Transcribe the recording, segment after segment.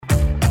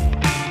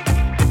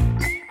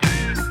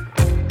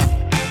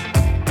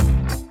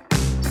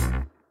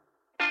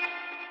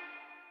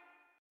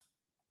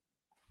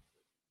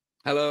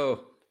Hello.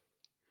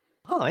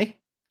 Hi.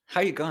 How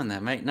you going there,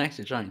 mate? Nice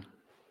to join.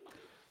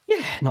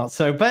 Yeah, not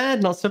so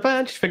bad, not so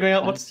bad. Just figuring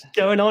out what's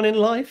going on in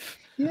life.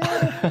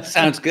 Yeah,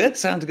 sounds good.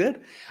 Sounds good.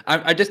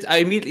 I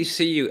immediately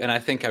see you, and I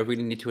think I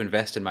really need to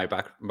invest in my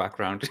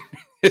background.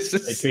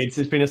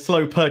 It's been a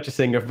slow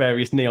purchasing of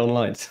various neon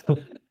lights.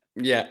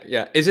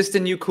 Yeah. Is this the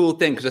new cool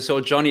thing? Because I saw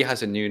Johnny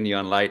has a new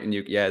neon light, and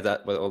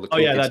that what all the Oh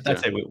cool yeah, kids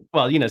that's do. it.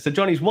 Well, so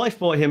Johnny's wife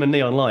bought him a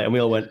neon light, and we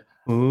all went,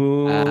 Ah,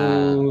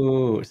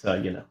 ooh.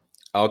 So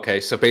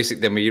okay. So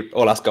basically, then we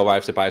all ask our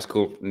wives to buy us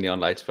cool neon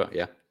lights. But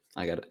yeah,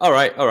 I get it. All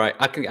right.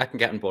 I can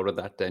get on board with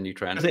that new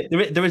trend.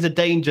 there is a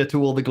danger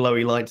to all the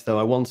glowy lights, though.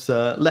 I once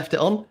left it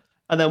on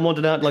and then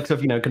wandered out, like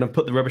sort of, kind of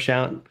put the rubbish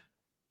out,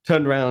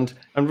 turned around,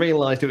 and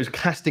realized it was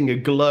casting a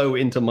glow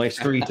into my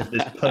street of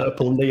this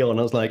purple neon.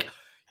 I was like,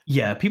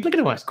 yeah, people are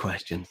going to ask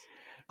questions.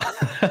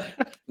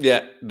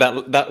 Yeah,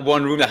 that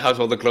one room that has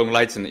all the glowing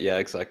lights in it. Yeah,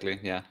 exactly.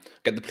 Yeah,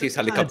 get the police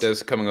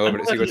helicopters coming over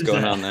to see what's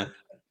going on there.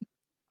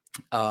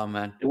 Oh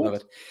man, love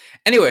it.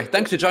 Anyway,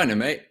 thanks for joining,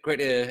 mate. Great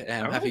to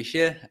have you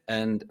here.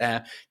 And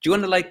do you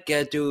want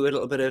to do a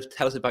little bit of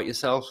tell us about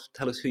yourself?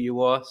 Tell us who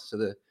you are, so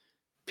the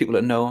people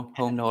that know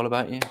all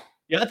about you.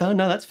 Yeah,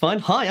 no, that's fine.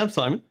 Hi, I'm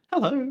Simon.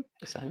 Hello.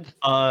 Simon.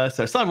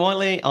 So Simon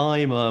Whiteley,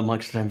 I'm a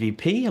Microsoft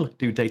MVP. I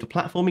do data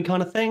platforming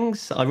kind of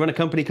things. I run a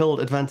company called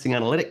Advancing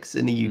Analytics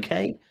in the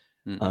UK.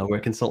 We're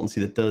a consultancy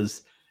that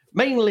does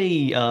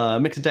mainly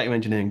mix of data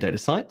engineering, data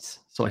science.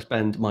 So I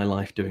spend my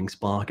life doing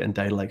Spark and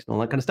data lakes and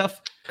all that kind of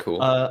stuff.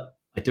 Cool. I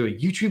do a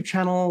YouTube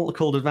channel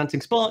called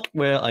Advancing Spark,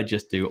 where I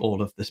just do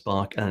all of the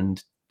Spark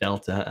and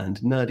Delta and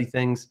nerdy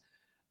things.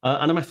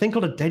 And I'm a thing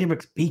called a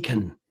Databricks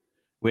Beacon,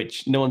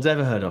 which no one's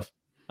ever heard of.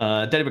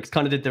 Databricks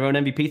kind of did their own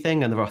MVP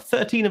thing, and there are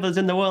 13 of us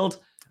in the world,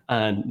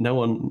 and no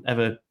one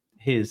ever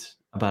hears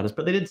about us.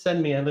 But they did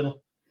send me a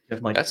little.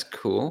 That's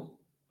cool.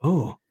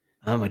 Oh,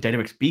 my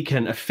Databricks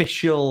Beacon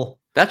official.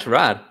 That's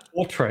rad.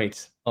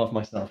 Portrait of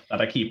myself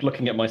that I keep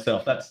looking at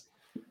myself. That's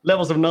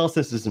levels of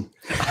narcissism.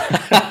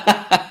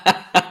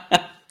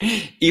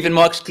 Even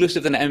more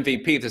exclusive than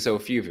MVP. There's so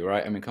few of you,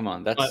 right? I mean, come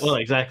on. That's well,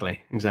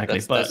 exactly.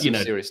 That's but some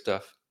serious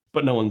stuff.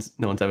 But no one's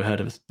ever heard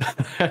of us.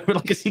 We're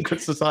like a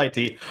secret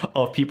society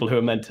of people who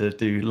are meant to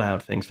do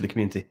loud things for the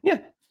community. Yeah.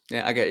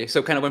 Yeah, I get you.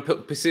 So kind of when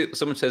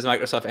someone says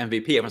Microsoft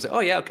MVP, everyone's like, oh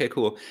yeah, okay,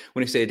 cool.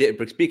 When you say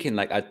Databricks Beacon,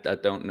 like I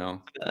don't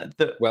know.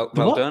 Well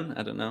done.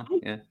 I don't know.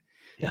 Yeah.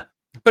 Yeah.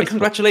 But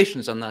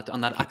congratulations on that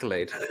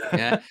accolade.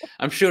 Yeah.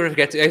 I'm sure as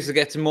it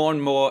gets more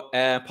and more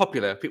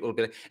popular, people will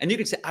be like, and you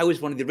can say I was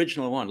one of the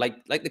original one,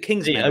 like the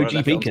Kingsman, the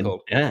OG Beacon.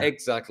 Yeah.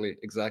 Exactly.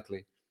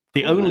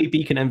 The only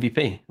Beacon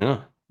MVP.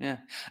 Oh. Yeah.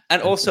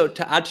 And also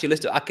to add to your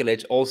list of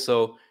accolades,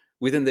 also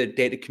within the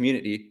data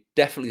community,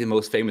 definitely the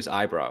most famous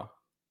eyebrow.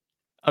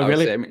 Oh,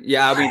 really? I mean,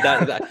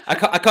 that I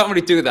can't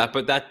really do that,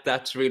 but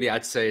that's really,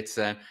 I'd say it's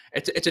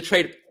a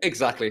trade.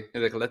 Exactly.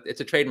 It's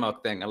a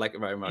trademark thing. I like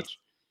it very much.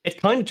 It's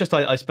kind of just,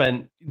 I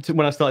spent,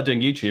 when I started doing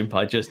YouTube,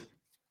 I just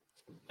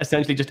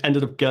essentially just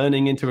ended up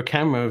gurning into a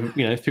camera,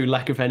 through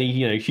lack of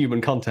any,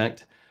 human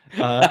contact.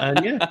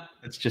 And yeah,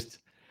 it's just,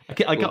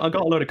 I got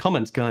a lot of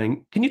comments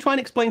going, can you try and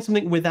explain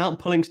something without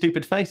pulling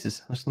stupid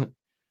faces? I was like,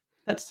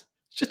 that's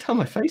just how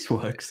my face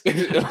works.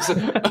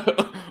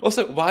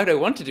 Also, why do I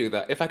want to do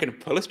that? If I can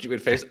pull a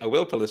stupid face, I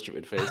will pull a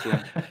stupid face.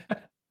 Yeah.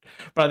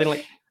 But I think,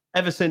 like,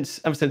 ever since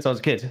I was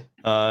a kid,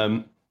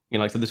 so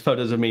there's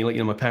photos of me, like,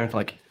 my parents are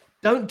like,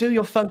 don't do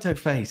your photo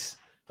face.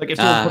 Like, if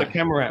someone put a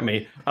camera at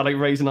me, I like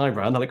raise an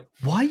eyebrow, and they're like,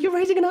 why are you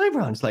raising an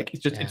eyebrow? And it's like,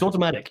 it's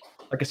automatic,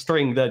 like a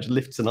string that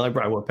lifts an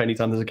eyebrow up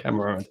anytime there's a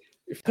camera around.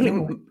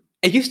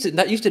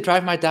 That used to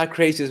drive my dad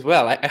crazy as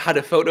well. I had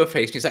a photo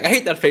face. He's like, I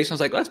hate that face. And I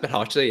was like, well, that's a bit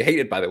harsh. So you hate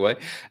it, by the way.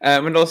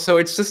 And also,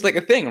 it's just like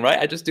a thing, right?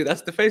 I just do.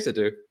 That's the face I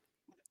do.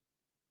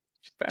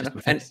 Fair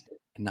enough. And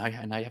now you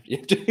have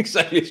to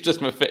exactly. It's just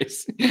my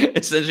face.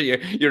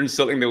 Essentially, you're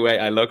insulting the way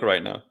I look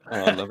right now.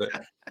 Oh, I love it.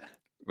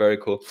 Very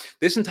cool.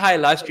 This entire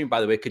live stream,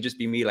 by the way, could just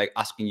be me like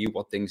asking you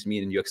what things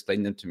mean and you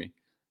explain them to me.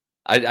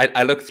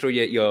 I look through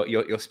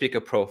your speaker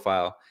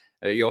profile.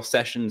 Your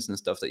sessions and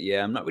stuff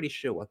I'm not really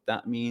sure what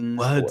that means.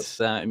 Words.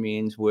 What that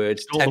means.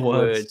 Words. Tech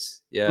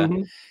words. Yeah.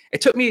 Mm-hmm.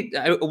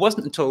 It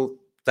wasn't until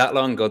that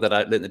long ago that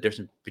I learned the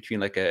difference between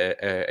like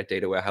a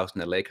data warehouse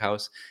and a lake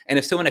house. And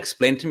if someone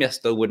explained to me, I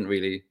still wouldn't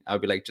really. I'd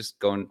be like, just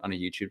go on a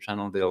YouTube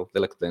channel. They'll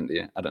explain to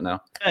you. I don't know.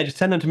 Yeah, just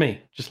send them to me.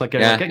 Just like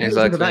exactly.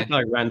 That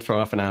guy ran for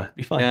half an hour.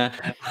 Be fine.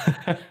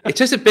 Yeah. It's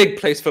just a big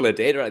place full of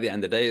data at the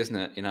end of the day, isn't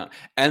it?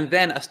 And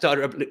then I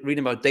started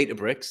reading about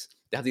Databricks.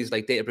 They have these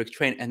like Databricks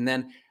train, and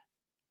then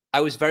I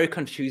was very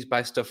confused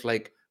by stuff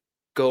like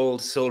gold,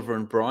 silver,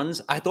 and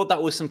bronze. I thought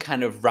that was some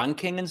kind of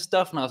ranking and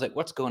stuff, and I was like,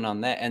 "What's going on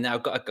there?" And I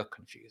got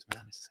confused,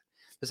 man.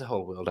 There's a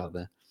whole world out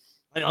there.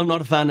 I'm not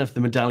a fan of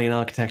the medallion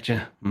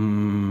architecture.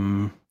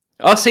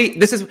 Oh, see,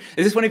 is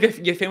this one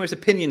of your famous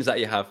opinions that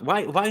you have?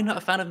 Why are you not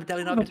a fan of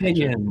medallion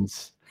architecture?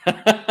 Opinions.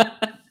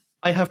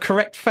 I have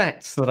correct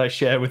facts that I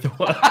share with the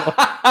world.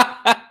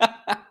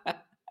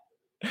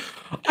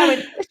 I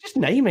mean, it's just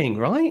naming,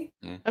 right?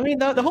 Yeah. Yeah. I mean,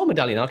 the whole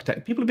medallion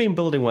architect, people have been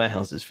building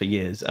warehouses for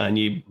years, and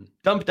you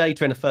dump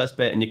data in the first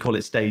bit and you call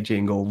it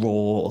staging or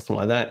raw or something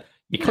like that.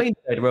 You clean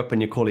the data up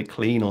and you call it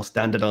clean or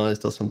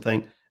standardized or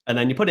something. And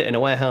then you put it in a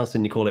warehouse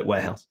and you call it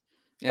warehouse.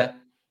 Yeah.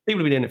 People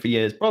have been doing it for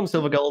years. Bronze,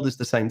 silver, gold is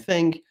the same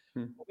thing.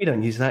 We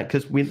don't use that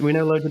because we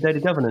know loads of data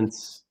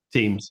governance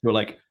teams who are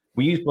like,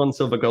 we use bronze,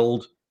 silver,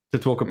 gold to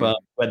talk about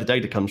where the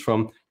data comes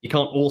from. You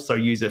can't also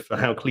use it for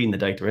how clean the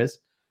data is.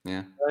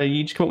 Yeah.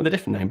 You just come up with a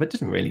different name, but it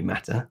doesn't really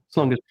matter. As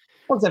long as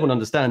once everyone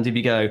understands, if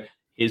you go,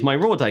 here's my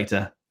raw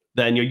data,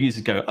 then your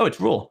users go, oh,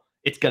 it's raw.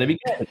 It's going to be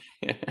good.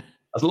 Yeah.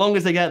 As long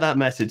as they get that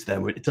message,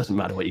 then it doesn't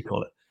matter what you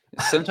call it.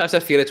 Sometimes I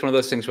feel it's one of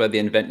those things where they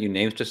invent new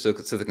names just so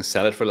they can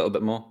sell it for a little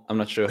bit more. I'm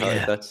not sure how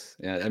that's.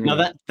 Yeah, I mean,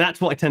 now that's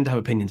what I tend to have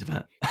opinions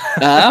about.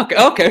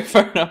 Okay,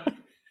 fair enough.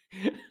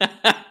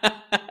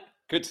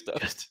 Good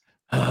stuff.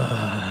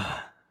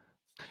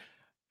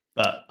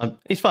 But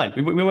it's fine.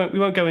 We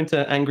won't go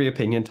into angry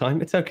opinion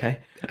time. It's okay.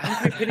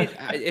 Angry opinion.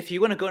 If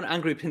you want to go on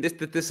angry opinion,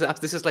 this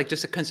is like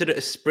just consider it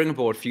a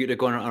springboard for you to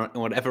go on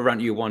whatever rant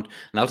you want,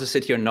 and I'll just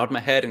sit here and nod my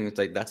head and it's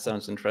like that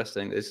sounds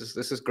interesting. This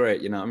is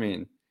great. You know what I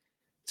mean?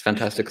 It's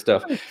fantastic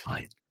stuff.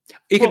 Fine.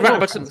 You can rant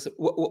about something.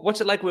 What's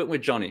it like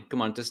with Johnny?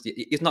 Come on, just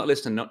he's not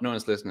listening. No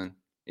one's listening.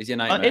 Is your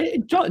nightmare?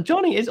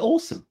 Johnny is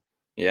awesome.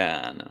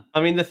 Yeah, I know.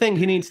 I mean, the thing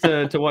he needs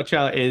to watch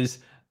out is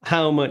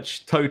how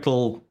much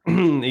total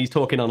he's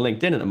talking on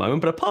LinkedIn at the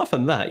moment. But apart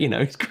from that,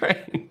 he's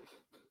great.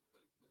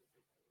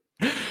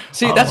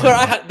 See, that's where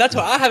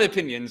I have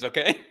opinions.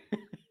 Okay.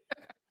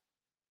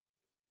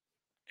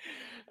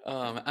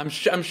 I'm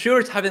sure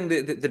it's having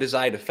the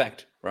desired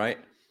effect, right?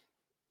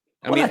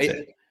 I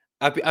mean,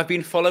 I've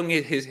been following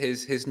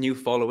his new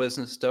followers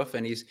and stuff,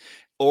 and he's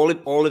all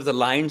of the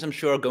lines I'm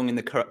sure are going in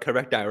the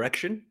correct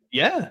direction.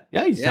 Yeah,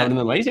 he's having an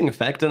amazing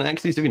effect, and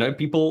actually,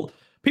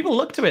 people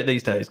look to it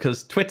these days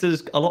because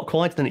Twitter's a lot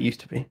quieter than it used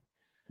to be.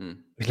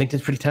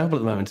 LinkedIn's pretty terrible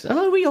at the moment.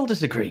 Oh, we all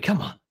disagree.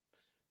 Come on.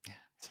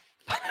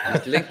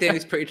 LinkedIn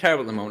is pretty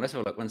terrible at the moment. Let's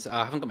have a look.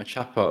 I haven't got my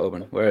chat part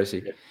open. Where is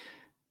he?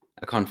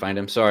 I can't find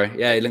him. Sorry.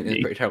 Yeah, LinkedIn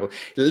is pretty terrible.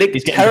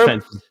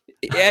 Terrible.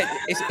 Yeah,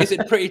 is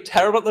it pretty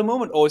terrible at the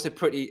moment, or is it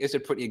pretty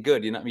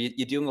good? You know what I mean?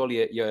 You're doing all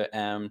your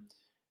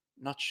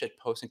not shit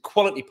posting,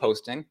 quality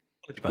posting,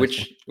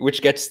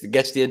 which gets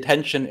the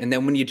attention, and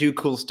then when you do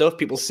cool stuff,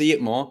 people see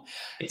it more.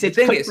 It's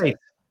clickbait,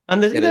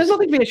 and there's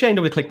nothing to be ashamed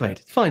of with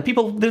clickbait. It's fine.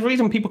 There's a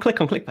reason people click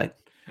on clickbait.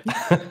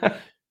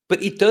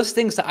 But he does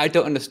things that I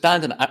don't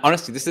understand, and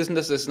honestly, this is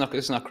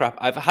not crap.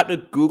 I've had to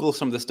Google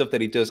some of the stuff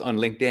that he does on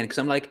LinkedIn because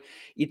I'm like,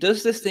 he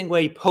does this thing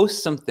where he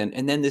posts something,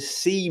 and then the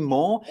see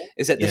more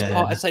is at this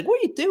part. It's like, what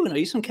are you doing? Are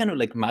you some kind of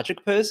like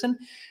magic person?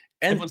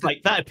 And everyone's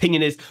like, that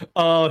opinion is,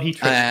 oh, he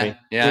tricked me.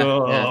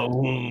 Yeah.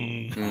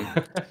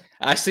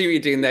 I see what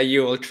you're doing there,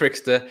 you old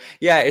trickster.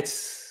 Yeah,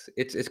 it's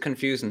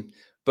confusing.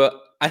 But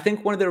I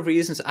think one of the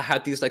reasons I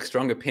had these like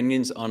strong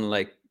opinions on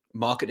like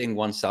marketing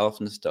oneself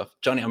and stuff,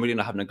 Johnny, I'm really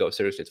not having a go.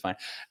 Seriously, it's fine.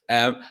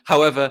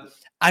 However,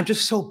 I'm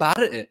just so bad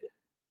at it.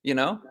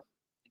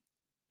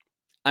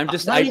 I'm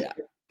just like,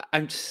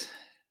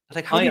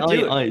 how do you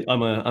do it?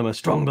 I'm a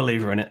strong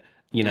believer in it.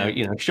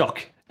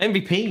 Shock.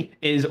 MVP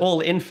is all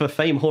in for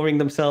fame whoring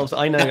themselves.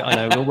 I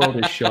know. The world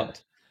is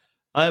shocked.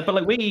 But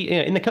like we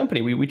in the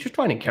company, we just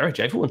try and encourage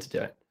everyone to do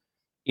it.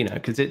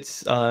 Because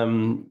it's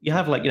you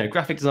have like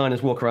graphic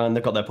designers walk around,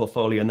 they've got their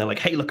portfolio, and they're like,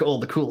 hey, look at all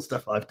the cool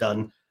stuff I've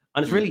done.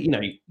 And it's really,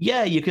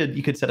 you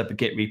could set up a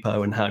Git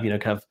repo and have,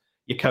 kind of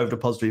your code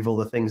repository of all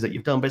the things that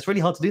you've done. But it's really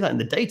hard to do that in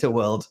the data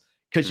world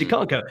because you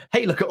can't go,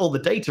 hey, look at all the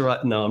data.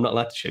 Right? No, I'm not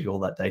allowed to show you all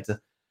that data.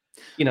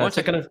 It's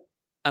kind of.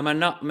 Am I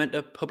not meant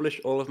to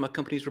publish all of my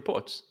company's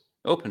reports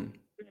open?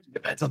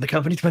 Depends on the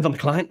company, depends on the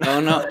client. Oh,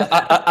 no.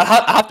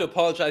 I have to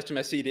apologize to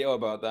my CDO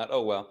about that.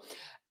 Oh, well.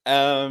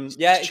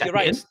 Yeah, you're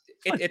right.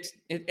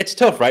 It's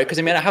tough, right? Because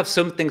I mean, I have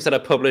some things that I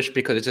publish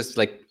because it's just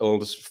like all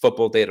this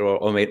football data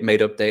or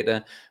made up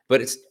data, but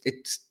it's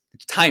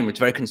time. It's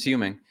very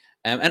consuming.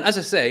 And as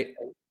I say,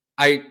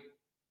 I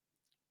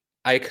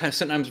kind of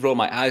sometimes roll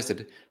my eyes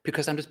at it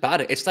because I'm just bad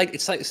at it. It's like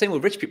the same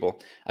with rich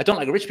people. I don't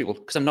like rich people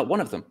because I'm not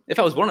one of them. If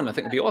I was one of them, I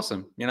think it'd be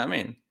awesome. You know what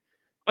I mean?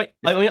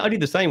 I do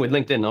the same with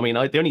LinkedIn. I mean,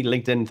 the only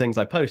LinkedIn things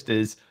I post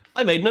is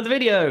I made another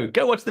video.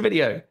 Go watch the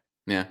video.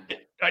 Yeah.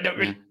 I don't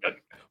really.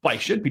 What I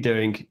should be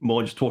doing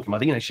more just talking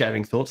about,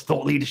 sharing thoughts,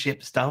 thought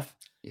leadership stuff.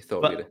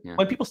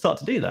 When people start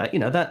to do that,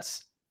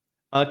 that's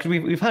because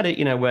we've had it,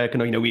 where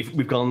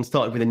we've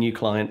started with a new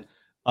client,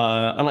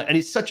 and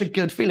it's such a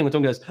good feeling when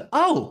someone goes,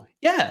 oh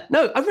yeah,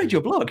 no, I've read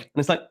your blog, and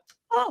it's like,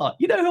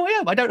 you know who I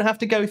am. I don't have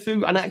to go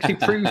through and actually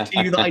prove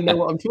to you that I know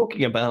what I'm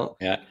talking about.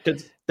 Yeah,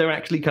 because they're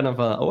actually kind of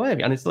aware of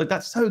it, and it's like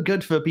that's so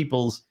good for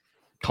people's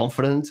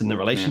confidence and the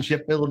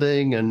relationship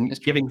building and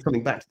giving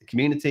something back to the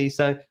community.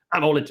 So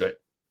I'm all into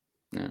it.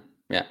 Yeah.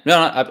 Yeah,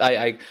 no,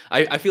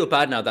 I feel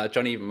bad now that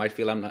Johnny might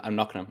feel I'm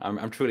knocking him.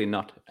 I'm truly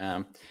not.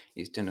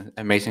 He's doing an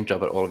amazing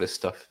job at all of this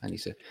stuff, and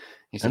he's a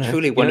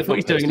truly wonderful. What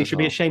he's doing, and he should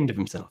be ashamed of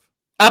himself.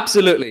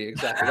 Absolutely,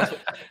 exactly.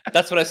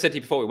 That's what I said to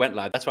you before we went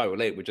live. That's why we're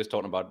late. We're just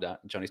talking about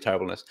Johnny's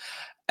terribleness.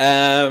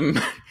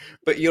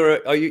 But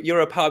you're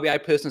a Power BI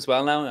person as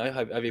well now?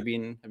 Have you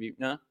been? Have you?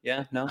 No,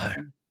 yeah, no,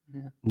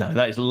 Yeah. No,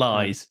 that is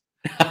lies.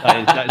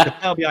 That is the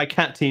Power BI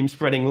cat team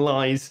spreading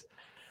lies.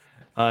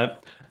 I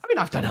mean,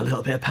 I've done a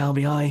little bit of Power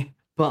BI,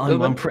 but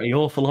I'm pretty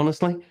awful,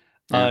 honestly.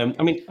 Yeah.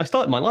 I mean, I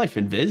started my life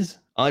in Viz.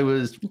 I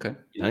was,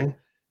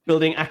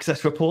 building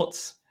access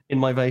reports in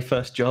my very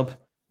first job.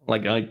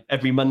 Like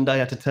every Monday, I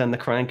had to turn the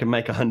crank and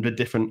make 100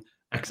 different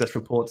access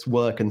reports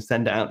work and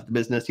send it out to the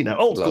business.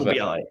 Old school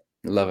BI.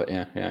 Love it.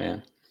 Yeah.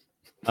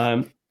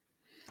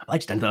 I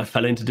just ended up, I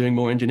fell into doing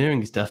more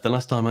engineering stuff. The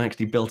last time I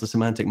actually built a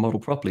semantic model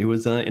properly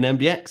was in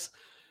MDX.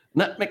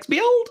 And that makes me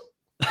old.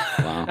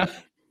 Wow.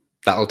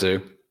 That'll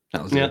do.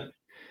 Yeah.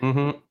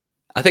 Mm-hmm.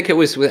 I think it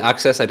was with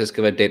Access I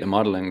discovered data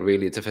modeling,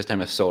 really. It's the first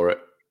time I saw it,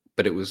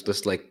 but it was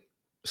just like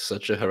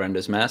such a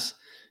horrendous mess.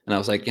 And I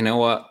was like, you know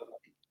what?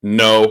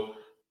 No.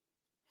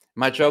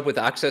 My job with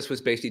Access was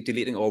basically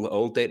deleting all the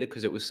old data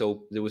because there was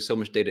so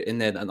much data in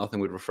there that nothing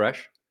would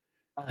refresh.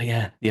 Oh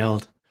yeah, the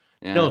old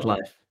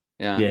life.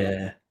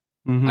 Yeah.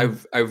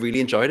 Mm-hmm. I really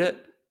enjoyed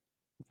it.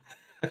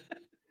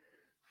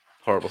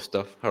 Horrible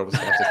stuff.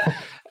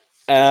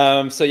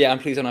 So yeah, I'm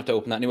pleased I don't have to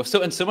open that anymore.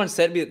 So, and someone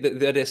said me the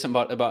other day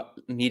something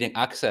about needing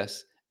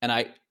access, and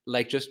I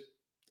just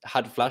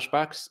had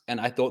flashbacks,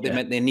 and I thought they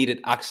meant they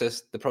needed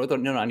access. The pro thought,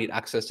 no, I need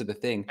access to the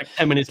thing. Like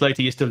 10 minutes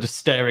later, you're still just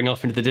staring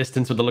off into the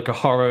distance with the look of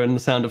horror and the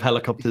sound of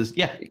helicopters.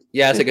 Yeah,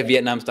 it's like a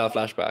Vietnam style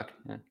flashback.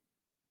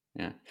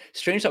 Yeah.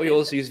 Strange that we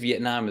also use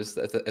Vietnam as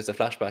a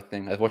flashback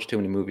thing. I've watched too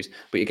many movies,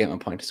 but you get my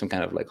point. Some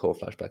kind of like whole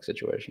flashback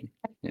situation.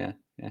 Yeah.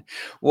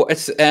 Well,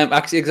 it's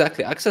actually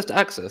exactly access to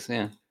access.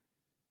 Yeah.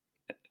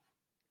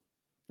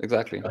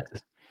 Exactly.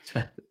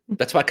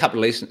 That's why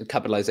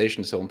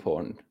capitalization is so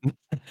important. You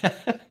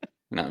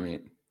know what I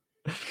mean?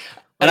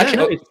 And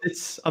actually,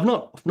 I've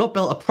not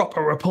built a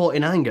proper report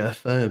in Anger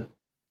for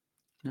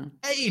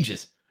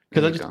ages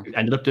because I just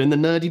ended up doing the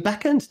nerdy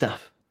backend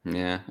stuff.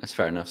 Yeah, that's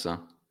fair enough. So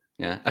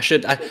yeah,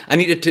 I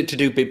needed to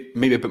do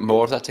maybe a bit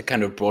more of that to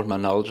kind of broaden my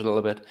knowledge a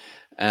little bit.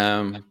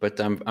 But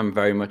I'm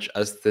very much,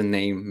 as the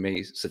name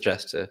may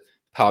suggest, a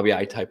Power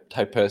BI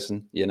type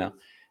person.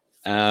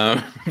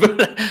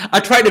 But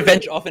I try to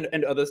venture off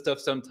into other stuff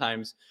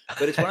sometimes.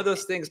 But it's one of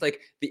those things, like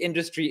the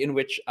industry in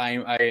which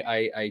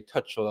I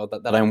touch or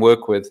that I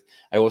work with.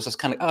 I was just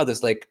kind of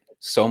there's like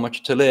so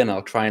much to learn.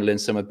 I'll try and learn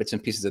some bits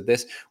and pieces of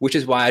this, which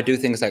is why I do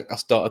things like I'll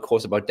start a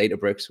course about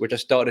Databricks, which I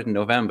started in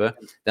November.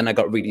 Then I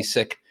got really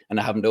sick and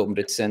I haven't opened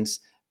it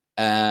since.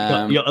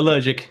 You're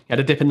allergic. You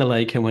had a dip in the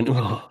lake and went,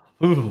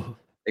 ooh.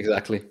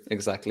 Exactly.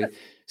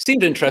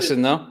 Seemed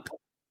interesting though.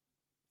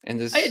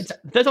 And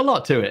there's a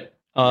lot to it.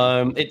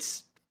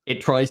 It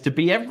tries to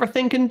be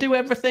everything and do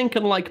everything,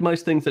 and like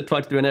most things that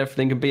try to do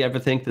everything and be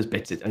everything, there's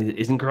bits it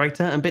isn't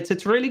great at and bits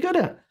it's really good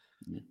at.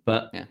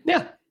 But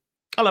yeah,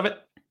 I love it.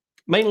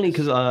 Mainly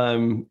because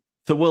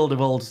the world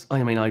evolves.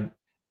 I mean, on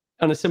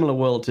a similar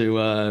world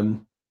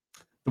to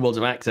the worlds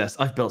of Access,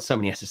 I've built so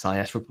many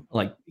SSIS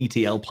like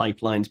ETL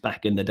pipelines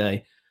back in the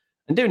day,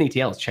 and doing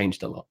ETL has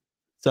changed a lot.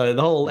 So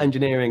the whole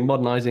engineering,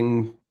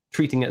 modernizing,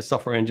 treating it as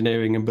software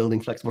engineering and building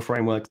flexible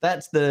frameworks,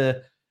 that's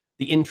the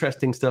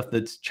interesting stuff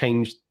that's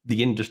changed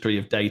the industry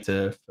of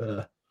data for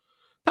the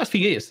past few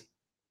years.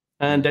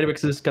 And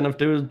Databricks is kind of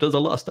does a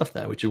lot of stuff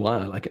there, which is why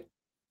I like it.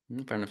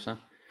 Fair enough, sir.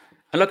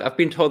 And look, I've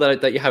been told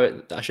that you have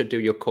it. That I should do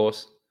your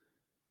course.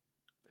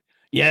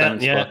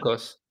 Yeah.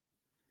 Course.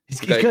 He's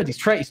good.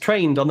 He's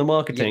trained on the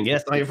marketing.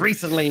 Yes, I've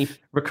recently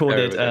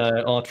recorded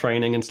our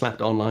training and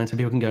slapped it online, so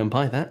people can go and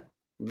buy that.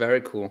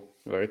 Very cool.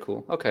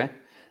 Okay.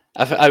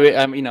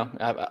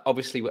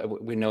 Obviously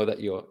we know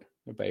that you're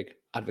a big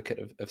advocate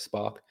of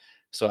Spark,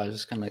 so I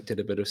just kind of like did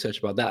a bit of research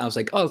about that. I was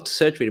like, oh,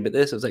 search read about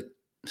this. I was like,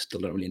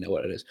 still don't really know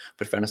what it is,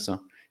 but fair enough. So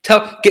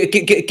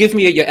give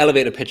me your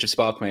elevator pitch of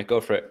Spark, mate.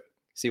 Go for it.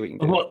 See what you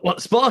can do.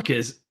 What Spark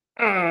is?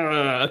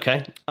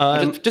 Okay.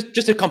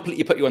 Just to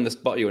completely put you on the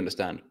spot, you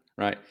understand,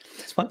 right?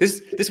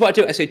 This is what I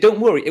do. I say, don't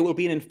worry, it will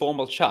be an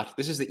informal chat.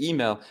 This is the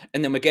email,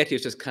 and then Maggetti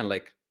is just kind of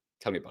like,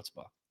 tell me about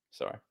Spark.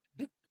 Sorry.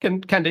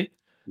 Can do.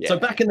 Yeah. So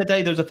back in the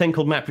day, there was a thing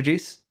called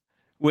MapReduce,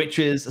 which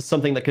is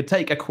something that could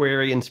take a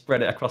query and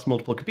spread it across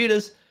multiple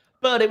computers,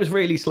 but it was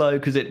really slow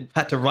because it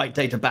had to write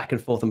data back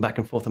and forth and back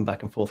and forth and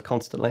back and forth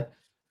constantly.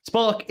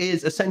 Spark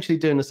is essentially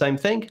doing the same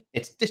thing.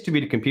 It's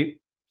distributed compute,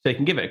 so you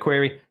can give it a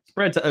query,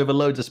 spreads it over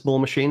loads of small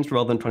machines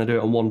rather than trying to do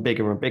it on one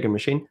bigger and bigger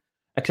machine,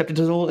 except it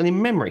does it all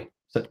in memory,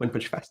 so it went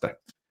much faster.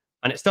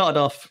 And it started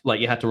off like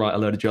you had to write a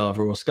load of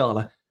Java or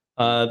Scala.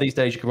 These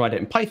days, you can write it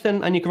in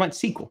Python and you can write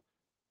SQL.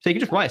 So you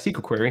can just write a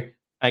SQL query,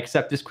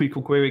 except this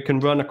SQL query can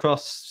run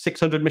across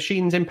 600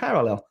 machines in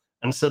parallel.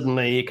 And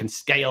suddenly it can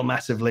scale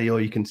massively,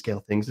 or you can scale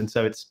things. And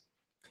so it's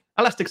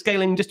elastic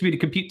scaling, distributed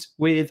compute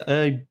with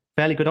a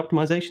fairly good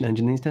optimization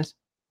engine these days.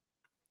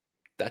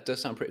 That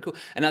does sound pretty cool.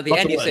 And at the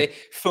end, you say,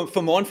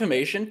 for more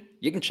information,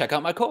 you can check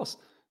out my course.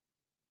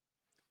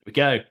 There we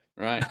go.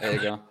 Right, there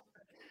you go.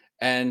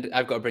 And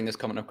I've got to bring this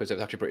comment up because it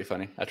was actually pretty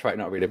funny. I tried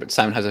not to read it, but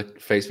Simon has a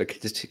face for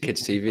kids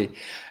TV.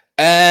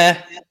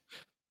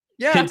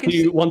 Yeah, I Kids can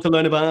who see. want to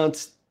learn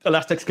about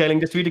elastic scaling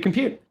distributed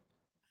compute.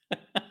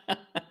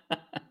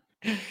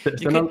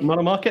 Is You there could. not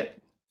a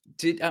market?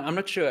 I'm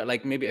not sure.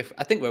 Like maybe if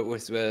I think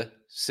we're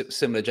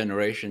similar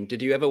generation.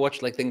 Did you ever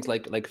watch like things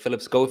like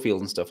Philip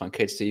Schofield and stuff on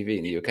kids TV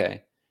in the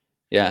UK?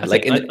 Yeah, That's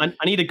like it. in the,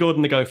 I need a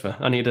Gordon the Gopher.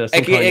 I need some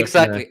kind of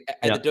exactly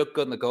yeah. the Duck,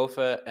 Good, and the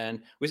Gopher,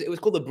 and it was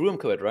called the Broom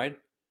Cupboard, right?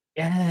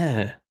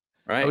 Yeah. That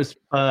Right. was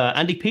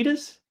Andy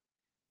Peters.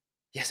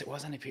 Yes, it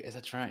was Annie Peters.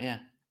 That's right. Yeah,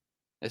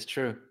 it's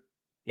true.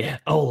 Yeah,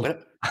 old.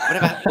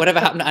 Whatever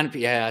happened to Annie?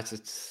 Yeah,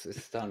 it's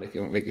starting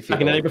to make you Back feel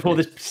in the day old. before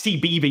this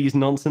CBeebies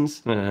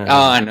nonsense. Oh,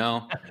 I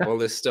know all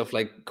this stuff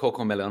like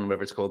Coco Melon,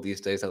 whatever it's called these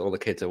days, that all the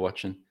kids are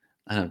watching.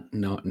 I have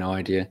no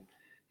idea.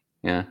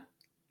 Yeah.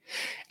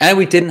 And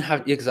we didn't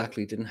have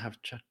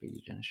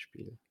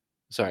ChatGPT.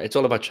 Sorry, it's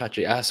all about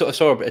ChatGPT. I saw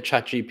a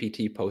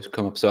ChatGPT post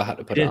come up, so I had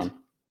to put it on.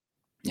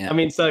 Yeah. I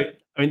mean,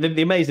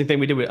 the amazing thing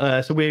we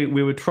did, so we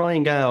were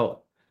trying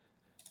out,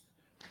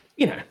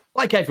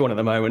 like everyone at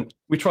the moment,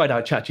 we tried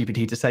out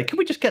ChatGPT to say, can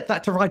we just get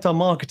that to write our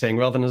marketing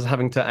rather than us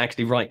having to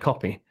actually write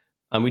copy?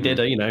 And we did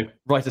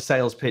write a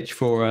sales pitch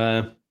for,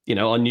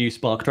 our new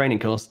Spark training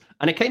course.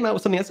 And it came out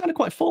with something that sounded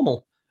quite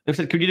formal. It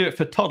said, could you do it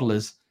for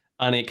toddlers?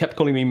 And it kept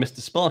calling me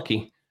Mr.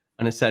 Sparky.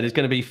 And it said, it's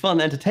going to be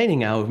fun,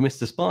 entertaining hour with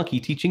Mr. Sparky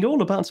teaching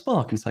all about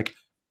Spark. And it's like,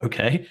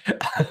 okay.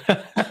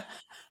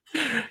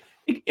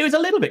 It was a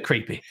little bit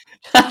creepy.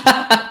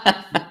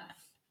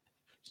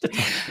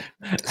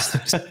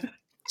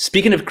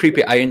 Speaking of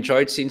creepy, I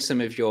enjoyed seeing some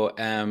of your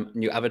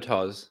new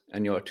avatars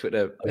and your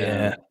Twitter.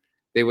 Yeah.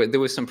 There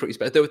was some pretty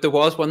special. There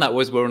was one that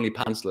was we're only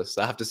pantsless.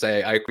 I have to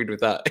say, I agreed with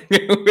that.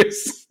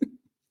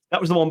 That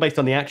was the one based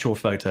on the actual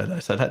photo,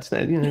 though. So that's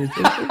we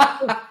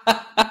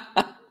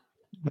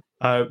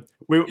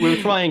were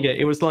trying it.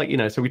 It was like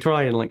so we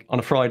try and like on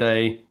a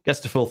Friday, gets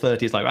to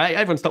 4:30. It's like, hey,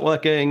 everyone stop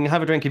working,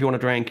 have a drink if you want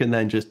to drink, and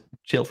then just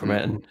chill from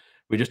it. And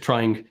we're just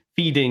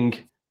feeding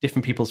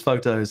different people's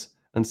photos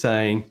and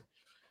saying,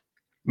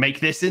 make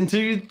this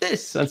into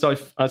this. And so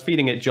I was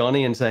feeding it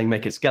Johnny and saying,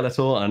 make it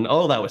Skeletor, and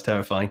that was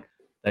terrifying.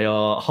 They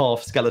are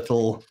half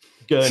skeletal,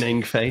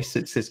 gurning face.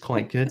 It's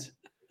quite good.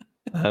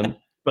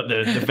 But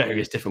the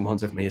various different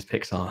ones of me as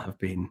Pixar have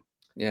been.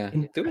 Yeah,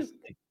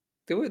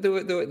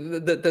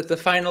 the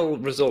final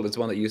result is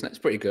one that you use. It's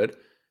pretty good.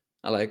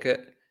 I like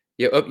it.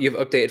 You've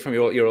updated from the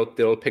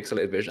old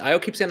pixelated version. I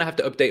keep saying I have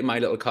to update my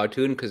little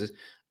cartoon because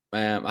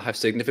I have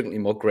significantly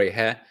more grey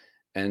hair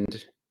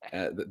and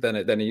than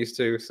I used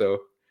to. So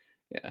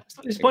yeah,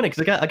 it's funny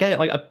because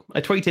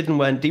I tweeted and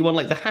went, do you want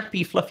like the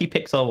happy fluffy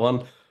Pixar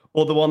one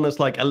or the one that's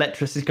like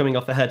electricity coming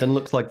off the head and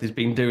looks like there's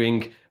been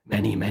doing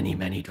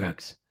many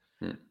drugs?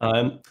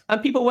 And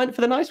people went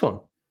for the nice one.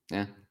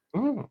 Yeah.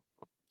 Oh.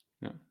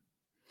 Yeah.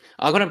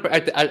 I'm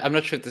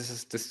not sure if this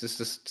is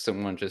just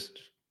someone just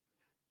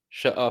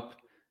shut up.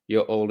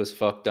 You're old as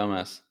fuck,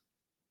 dumbass.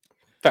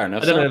 Fair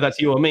enough. I don't know if that's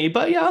you or me,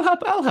 but yeah,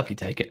 I'll happily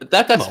take it.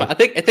 That's fine. I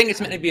think it's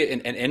meant to be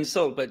an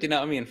insult, but you know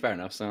what I mean. Fair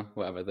enough. So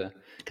whatever.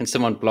 Can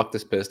someone block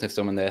this person if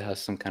someone there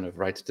has some kind of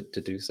right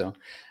to do so?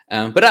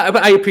 But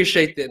I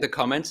appreciate the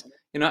comments.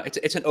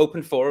 It's an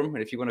open forum,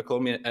 and if you want to call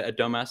me a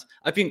dumbass,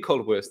 I've been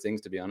called worse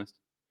things, to be honest.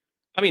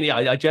 I mean, yeah,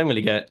 I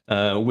generally get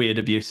weird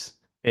abuse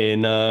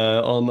in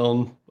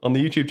on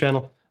the YouTube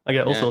channel. I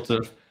get all sorts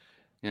of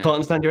can't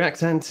understand your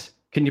accent.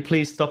 Can you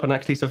please stop and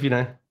actually stop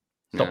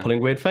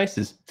pulling weird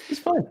faces? It's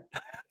fine.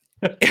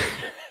 I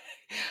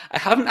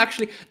haven't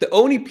actually. The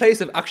only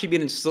place I've actually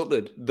been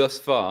insulted thus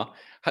far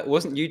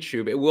wasn't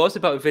YouTube. It was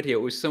about a video.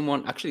 It was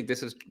someone. Actually,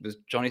 this was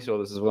Johnny saw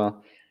this as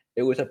well.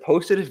 It was I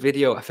posted a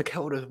video. I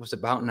forget what it was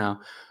about now,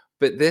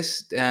 but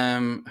this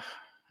 1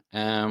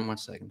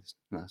 second.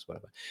 No, that's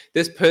whatever.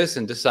 This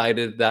person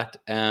decided that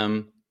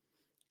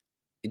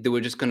they were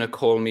just going to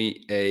call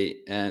me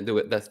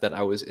that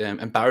I was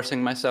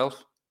embarrassing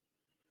myself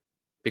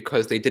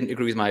because they didn't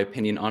agree with my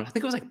opinion on, I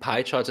think it was like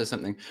pie charts or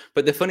something.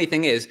 But the funny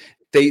thing is,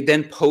 they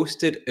then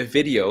posted a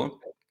video,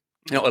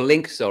 a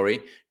link,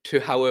 sorry,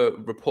 to how a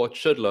report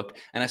should look.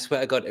 And I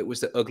swear to God, it was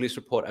the ugliest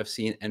report I've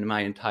seen in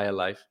my entire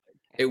life.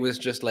 It was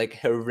just like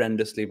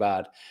horrendously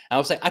bad. And I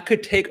was like, I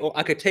could take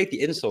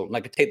the insult, and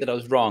I could take that I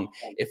was wrong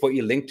if what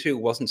you linked to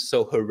wasn't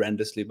so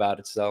horrendously bad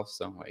itself.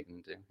 So what are you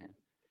gonna do? Yeah.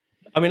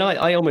 I mean,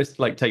 I almost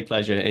like take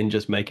pleasure in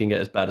just making it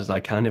as bad as I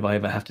can if I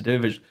ever have to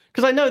do it,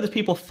 because I know there's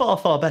people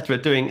far better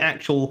at doing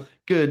actual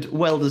good,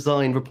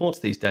 well-designed reports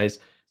these days.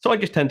 So I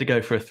just tend to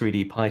go for a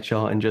 3D pie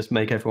chart and just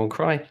make everyone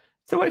cry.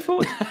 It's the way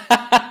forward.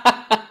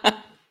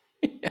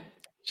 Yeah.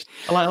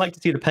 I like to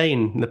see the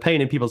pain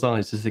in people's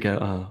eyes as they go,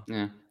 oh.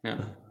 Yeah.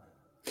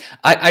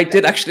 I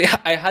did actually.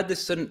 I had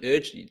this sudden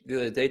urge the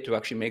other day to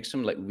actually make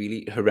some like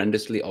really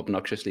horrendously,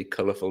 obnoxiously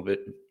colorful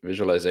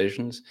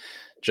visualizations,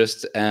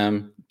 just for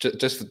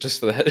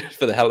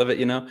the hell of it,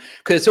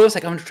 Because it's always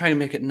like I'm trying to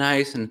make it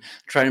nice and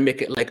trying to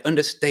make it like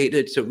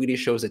understated, so it really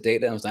shows the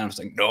data. I was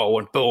like, no, I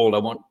want bold, I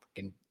want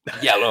fucking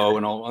yellow,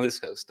 and all this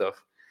kind of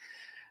stuff.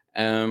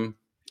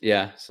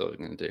 Yeah, so what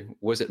we're gonna do.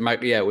 Was it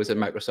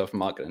Microsoft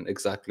marketing?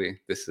 Exactly.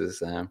 This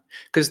is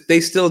because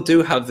they still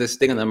do have this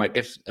thing on their mic.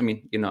 If I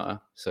mean you're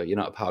not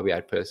a Power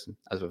BI person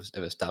as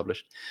we've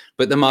established,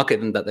 but the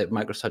marketing that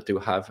Microsoft do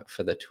have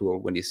for their tool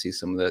when you see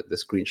some of the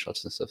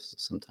screenshots and stuff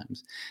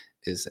sometimes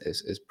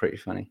is pretty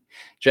funny.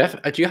 Jeff,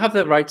 do you have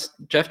the rights?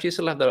 Jeff, do you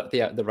still have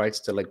the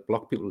rights to like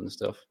block people and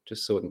stuff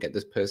just so we can get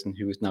this person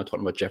who is now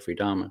talking about Jeffrey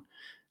Dahmer,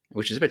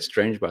 which is a bit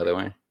strange, by the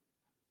way.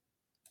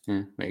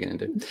 Yeah, what are you gonna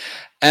do?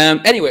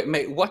 Anyway,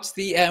 mate, what's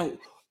the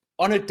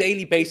on a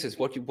daily basis?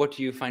 What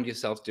do you find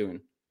yourself doing?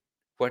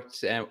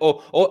 What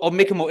or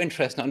make it more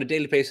interesting on a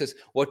daily basis?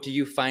 What do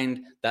you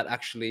find that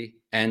actually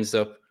ends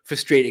up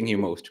frustrating you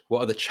most?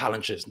 What are the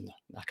challenges and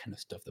that kind of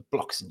stuff that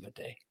blocks in your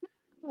day?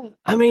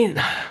 I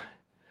mean,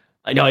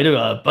 I know I do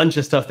a bunch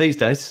of stuff these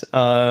days,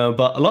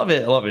 but a lot of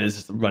it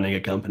is running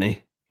a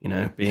company. You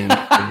know, being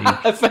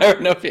fair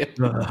enough.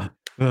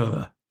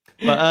 Yeah.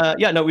 But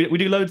yeah, no, we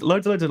do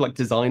loads of like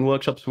design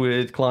workshops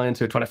with clients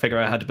who are trying to figure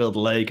out how to build a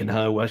lake and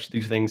how I should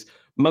do things.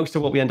 Most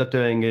of what we end up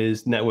doing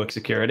is network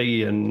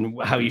security and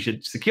how you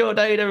should secure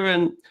data.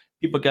 And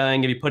people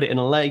going, if you put it in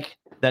a lake,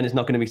 then it's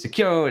not going to be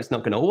secure, it's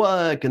not going to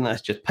work, and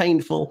that's just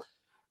painful.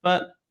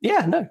 But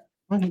yeah, no,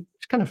 I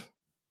just kind of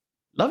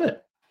love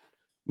it.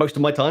 Most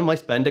of my time I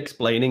spend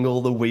explaining all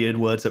the weird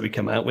words that we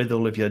come out with,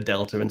 all of your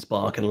Delta and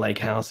Spark and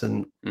Lakehouse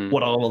and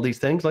what are all these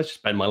things. I just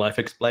spend my life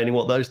explaining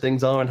what those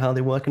things are and how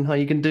they work and how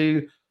you can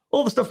do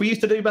all the stuff we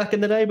used to do back in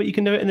the day, but you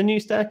can do it in the new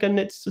stack and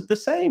it's the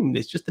same.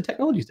 It's just the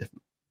technology's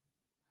different.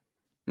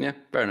 Yeah,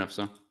 fair enough.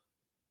 So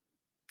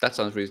that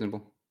sounds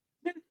reasonable.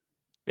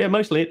 Yeah,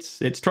 mostly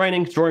it's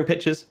training, drawing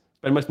pictures.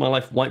 Spend most of my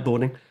life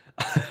whiteboarding.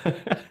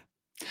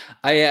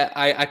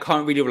 I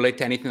can't really relate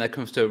to anything that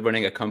comes to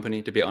running a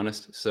company, to be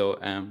honest. So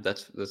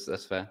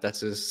that's fair.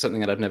 That's just something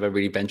that I've never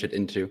really ventured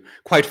into.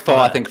 Quite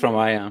far, I think, from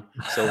where I am.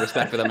 So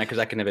respect for that, man, because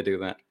I can never do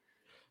that.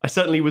 I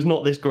certainly was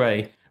not this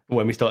grey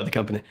when we started the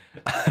company.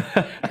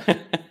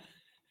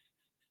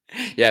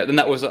 Yeah, then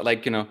that was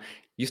like,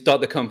 you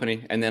start the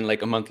company and then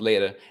like a month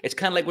later, it's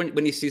kind of like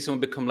when you see someone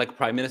become like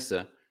prime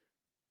minister,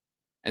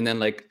 and then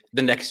like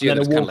the next year, and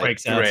then it's a war kind of like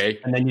breaks out, gray,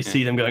 and then you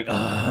see them going,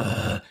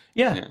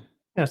 yeah,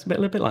 it's a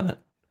little bit like that.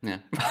 Yeah.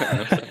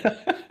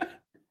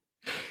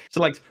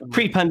 So like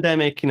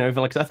pre-pandemic,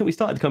 like I think we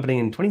started the company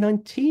in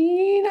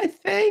 2019, I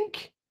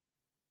think.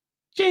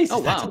 Jesus,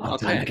 that's a long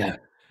time ago.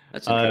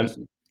 That's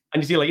interesting.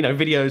 And you see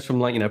videos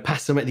from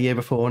past summit the year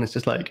before, and it's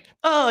just like,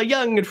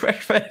 young and fresh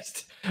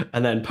faced.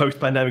 And then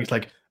post-pandemic, it's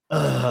like,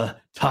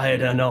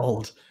 tired and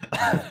old.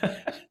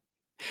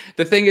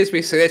 The thing is,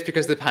 we say this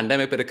because of the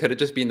pandemic, but it could have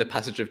just been the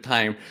passage of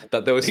time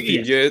that those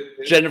few years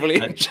generally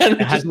it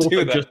has just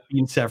do that. Just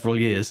been several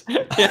years.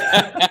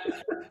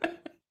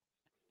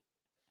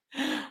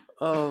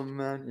 Oh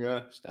man,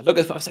 yeah. Look,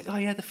 I was like, oh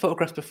yeah, the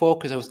photographs before,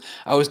 because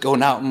I was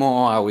going out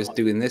more, I was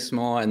doing this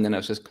more, and then I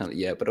was just kind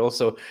of but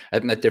also I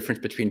think the difference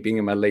between being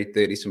in my late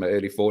 30s and my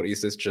early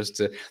 40s is just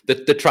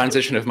the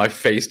transition of my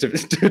face, to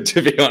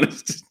be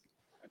honest.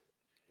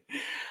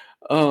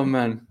 Oh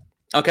man.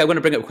 Okay, I'm going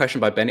to bring up a question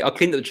by Benny. I'll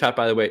clean the chat,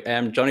 by the way.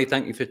 Johnny,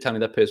 thank you for telling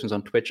me that person's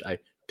on Twitch. I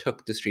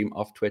took the stream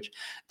off Twitch,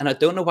 and I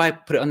don't know why I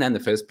put it on there in the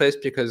first place,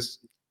 because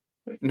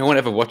no one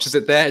ever watches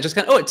it there. It just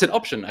it's an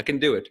option. I can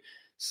do it.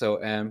 So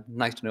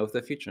nice to know for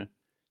the future.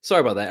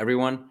 Sorry about that,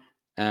 everyone.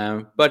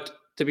 But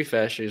to be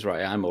fair, she's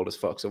right. I'm old as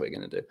fuck, so what are you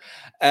going to do?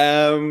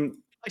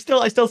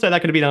 I still say that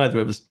could have been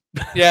either of us.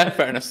 Yeah,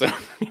 fair enough. So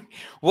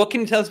what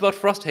can you tell us about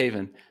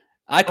Frosthaven?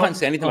 I can't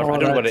say anything about it. I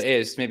don't know what it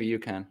is. Maybe you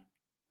can.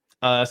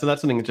 So that's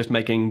something that's just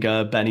making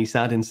Benny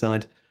sad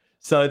inside.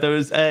 So there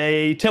was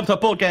a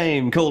tabletop board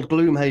game called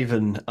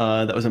Gloomhaven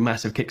that was a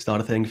massive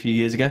Kickstarter thing a few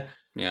years ago.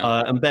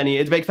 Yeah. And Benny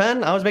is a big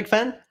fan. I was a big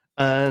fan.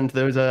 And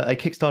there was a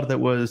Kickstarter that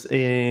was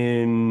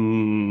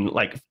in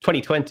like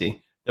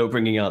 2020. They were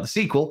bringing out the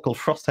sequel called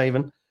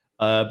Frosthaven.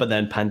 But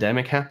then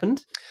pandemic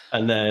happened.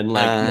 And then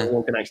no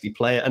one can actually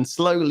play it. And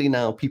slowly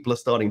now people are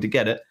starting to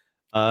get it.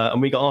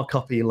 And we got our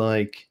copy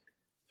like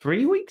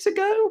 3 weeks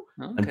ago.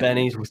 Okay. And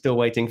Benny's still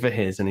waiting for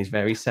his. And he's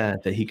very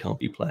sad that he can't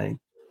be playing.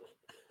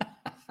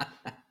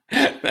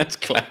 That's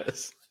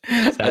class.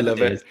 I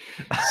love it.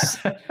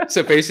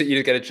 So basically,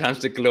 you get a chance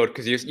to gloat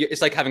because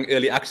it's like having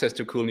early access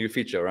to a cool new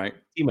feature, right?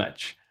 Pretty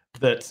much.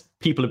 That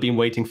people have been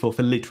waiting for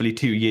literally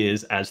 2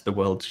 years as the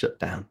world shut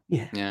down.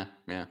 Yeah.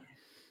 And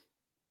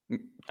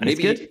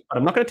maybe, it's good, but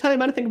I'm not going to tell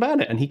him anything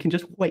about it, and he can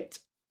just wait.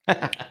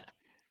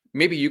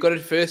 Maybe you got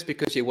it first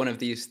because you're one of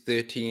these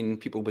 13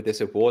 people with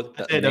this award.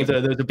 There was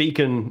a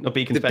beacon. The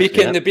beacon.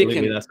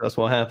 That's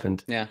what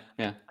happened. Yeah.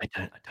 I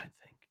don't think.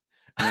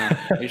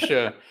 Yeah, you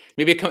sure?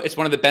 Maybe it's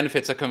one of the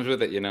benefits that comes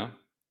with it,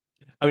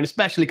 I mean,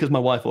 especially because my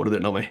wife ordered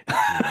it, not me.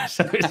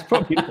 So it's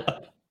probably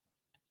not.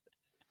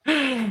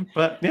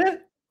 But yeah,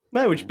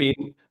 no, which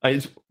being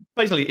it's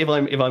basically if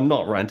I'm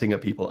not ranting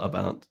at people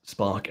about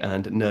Spark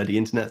and nerdy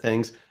internet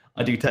things,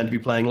 I do tend to be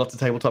playing lots of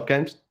tabletop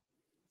games.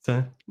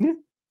 So yeah,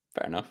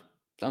 fair enough.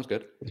 Sounds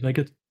good. It's very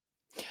good.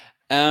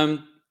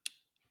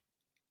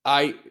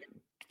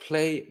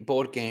 play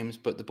board games,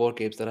 but the board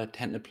games that I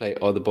tend to play,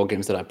 or the board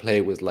games that I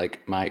play with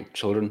like my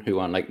children who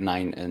are like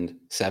 9 and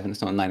 7.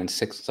 It's not 9 and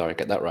 6. Sorry,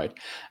 get that right.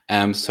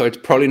 So it's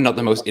probably not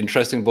the most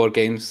interesting board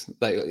games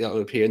that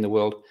will appear in the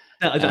world.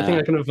 I think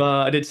I kind of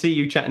I did see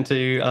you chatting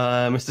to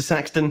Mr.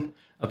 Saxton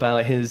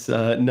about his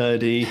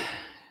nerdy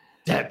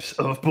depths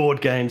of board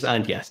games,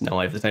 and yes, no,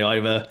 I have to say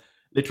I've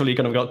literally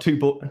kind of got two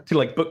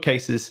like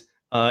bookcases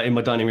in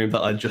my dining room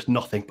that are just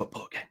nothing but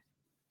board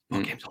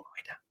games all the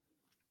way down.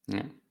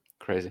 Yeah,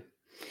 crazy.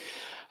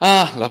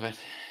 Love it.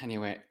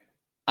 Anyway,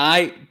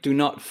 I do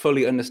not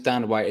fully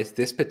understand why it's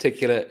this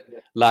particular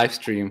live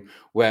stream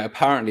where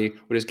apparently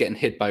we're just getting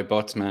hit by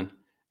bots, man.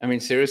 I mean,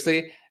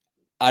 seriously,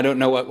 I don't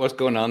know what's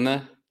going on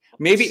there.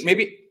 Maybe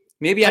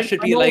I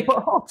should be like,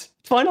 hot.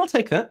 It's fine, I'll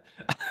take that.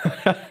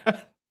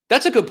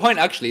 That's a good point,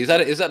 actually. Is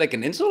that like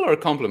an insult or a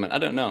compliment? I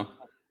don't know.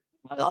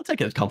 I'll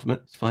take it as a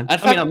compliment. It's fine. In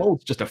I mean, I'm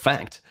old, just a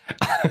fact.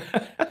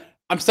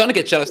 I'm starting to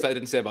get jealous that I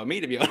didn't say about me,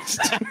 to be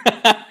honest.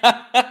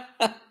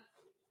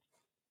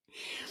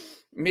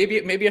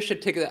 Maybe I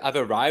should take it that I've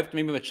arrived.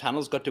 Maybe my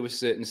channel's got to a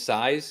certain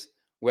size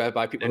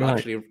whereby people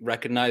actually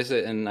recognize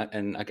it,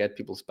 and I get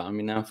people spam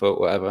me now for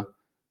whatever.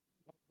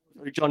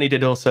 Johnny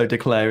did also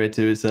declare it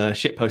to his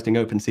shitposting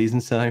open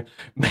season, so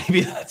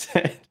maybe that's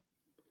it.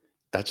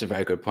 That's a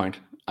very good point.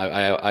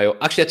 I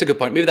actually, that's a good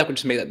point. Maybe that would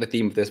just make that the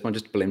theme of this one,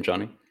 just blame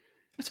Johnny.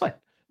 That's fine.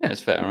 Yeah,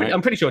 that's fair, right?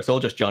 I'm pretty sure it's all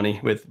just Johnny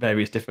with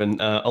various different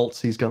alts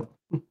he's got.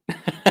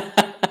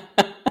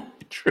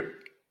 True.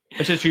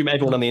 I should assume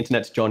everyone on the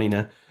internet's Johnny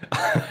now.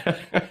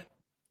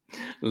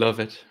 Love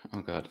it.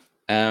 Oh god.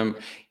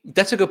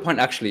 That's a good point,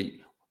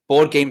 actually.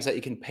 Board games that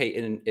you can play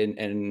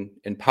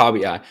in Power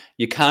BI.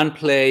 You can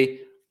play.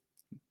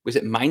 Was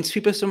it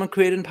Minesweeper someone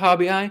created in Power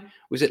BI?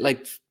 Was it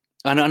like?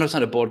 I know it's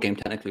not a board game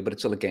technically, but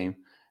it's still a game.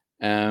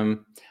 I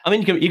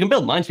mean, you can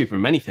build Minesweeper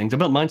in many things. I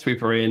built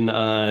Minesweeper in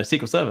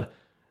SQL Server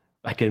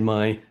back in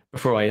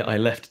before I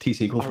left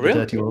T-SQL for the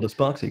dirty world of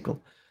Spark SQL.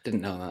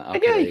 Didn't know that.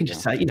 Okay, yeah, you can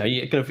just say,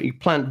 you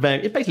plant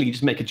basically you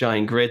just make a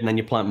giant grid and then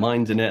you plant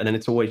mines in it, and then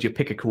it's always you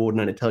pick a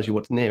coordinate and it tells you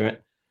what's near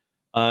it.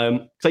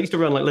 So I used to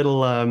run like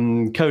little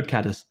code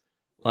cadders,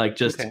 like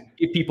just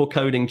give people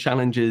coding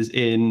challenges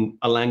in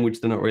a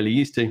language they're not really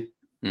used to.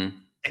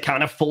 It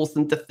kind of forced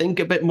them to think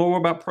a bit more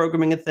about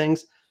programming and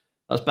things.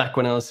 That was back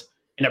when I was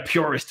in a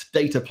purist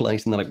data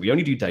place, and they're like, we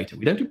only do data.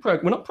 We don't do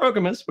we're not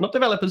programmers. We're not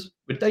developers.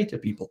 We're data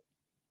people.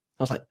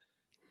 I was like,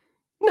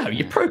 no,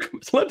 you're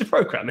programmers. Learn to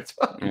program. It's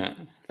fine. Yeah,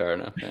 fair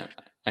enough. Yeah,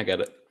 I get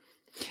it.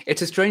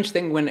 It's a strange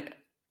thing when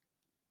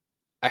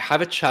I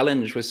have a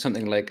challenge with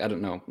something like, I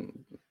don't know,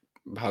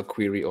 Power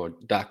Query or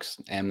DAX,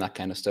 that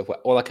kind of stuff,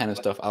 all that kind of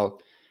stuff.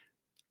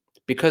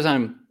 Because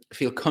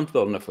feel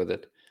comfortable enough with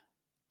it,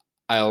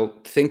 I'll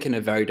think in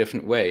a very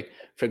different way.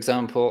 For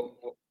example,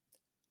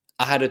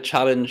 I had a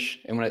challenge,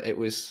 and when it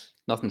was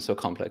nothing so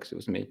complex, it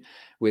was me,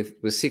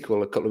 with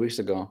SQL a couple of weeks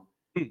ago.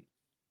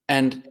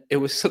 And it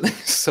was something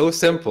so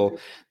simple,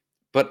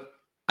 but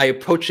I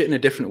approach it in a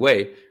different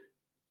way.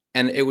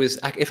 And it was,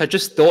 if I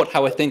just thought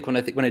how I think when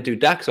I do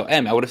DAX or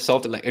I would have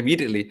solved it like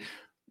immediately.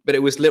 But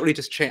it was literally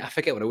just change. I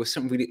forget what it was.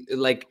 Something really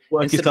like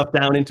work yourself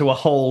down into a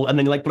hole, and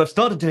then you're like, but I've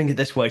started doing it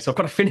this way, so I've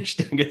got to finish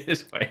doing it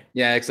this way.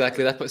 Yeah,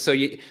 exactly. So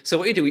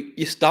what you do,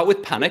 you start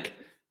with panic,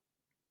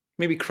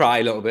 maybe cry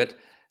a little bit,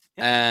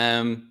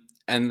 and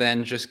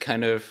then just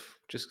kind of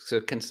so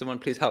can someone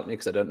please help me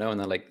because I don't know, and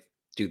they're like,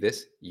 do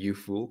this, you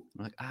fool.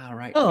 I'm like,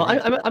 right. Oh,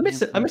 I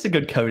miss a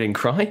good coding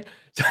cry.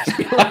 So at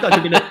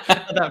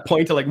that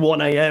point at like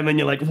 1 a.m. and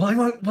you're like, why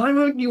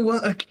won't you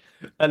work?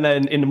 And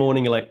then in the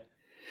morning you're like,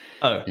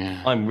 oh,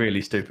 yeah. I'm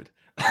really stupid.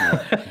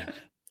 Yeah.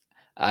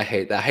 I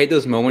hate that. I hate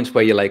those moments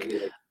where you're like,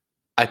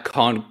 I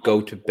can't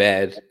go to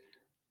bed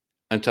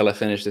until I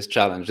finish this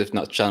challenge. If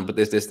not challenge, but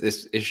there's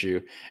this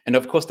issue. And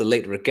of course, the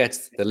later it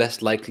gets, the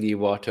less likely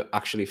you are to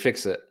actually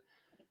fix it.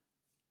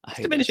 It's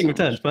diminishing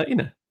returns, but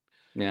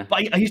Yeah.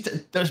 But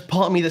there's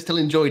part of me that still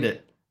enjoyed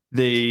it.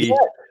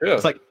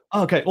 It's like,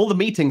 okay, all the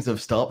meetings have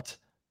stopped.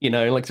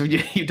 Like so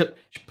you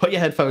put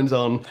your headphones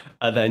on,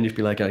 and then you'd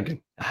be like,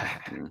 okay.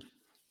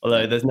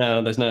 Although there's now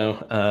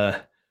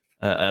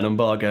an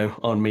embargo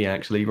on me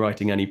actually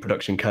writing any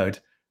production code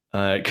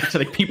because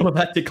I think people have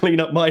had to clean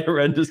up my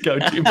horrendous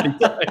code too many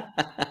times.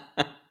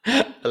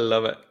 I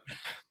love it.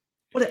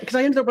 Because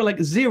I ended up with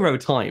like zero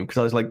time because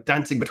I was like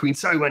dancing between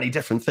so many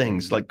different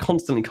things, like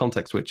constantly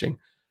context switching.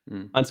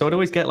 And so I'd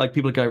always get like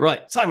people to go,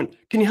 right, Simon,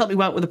 can you help me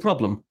out with a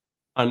problem?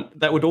 And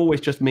that would always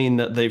just mean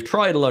that they've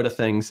tried a load of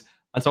things.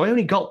 And so I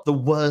only got the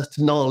worst,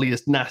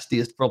 gnarliest,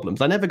 nastiest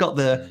problems. I never got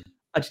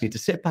I just need to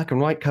sit back and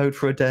write code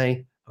for a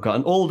day. I've got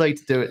an all day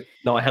to do it.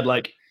 No, I had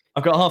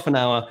I've got half an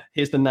hour.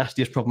 Here's the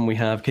nastiest problem we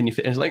have. Can you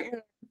fit? And it's like,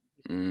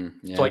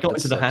 so I got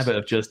into the habit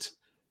of just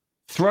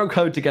throw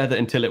code together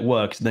until it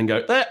works, and then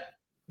go there,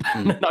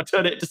 and then I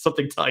turn it into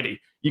something tiny.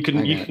 You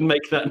can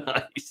make that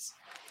nice.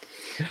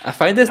 I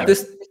find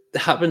this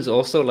happens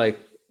also like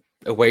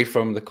away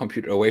from the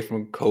computer, away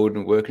from code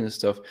and work and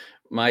stuff.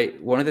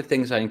 One of the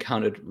things I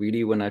encountered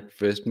really when I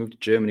first moved to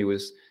Germany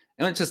was,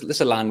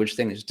 it's a language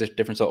thing. It's just a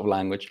different sort of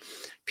language.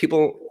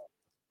 People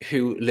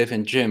who live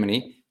in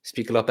Germany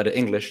speak a lot better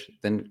English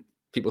than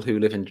people who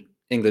live in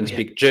England Yeah.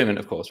 speak German,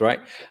 of course, right?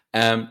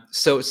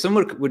 So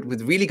someone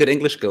with really good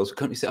English skills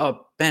could say,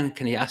 "Oh, Ben,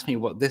 can you ask me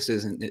what this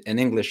is in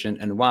English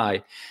and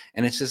why?"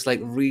 And it's just like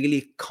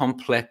really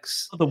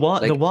complex. The why.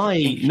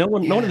 No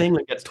one in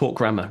England gets taught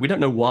grammar. We don't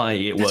know why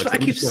it That's works.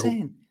 what I keep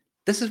saying.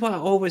 This is what I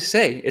always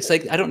say. It's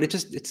like I don't.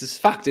 It's this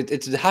fact.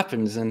 It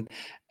happens. And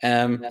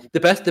the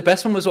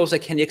best one was always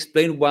like, "Can you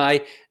explain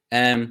why?"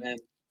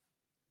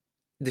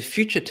 The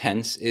future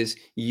tense is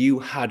you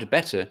had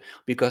better,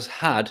 because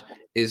had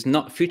is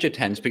not future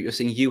tense, but you're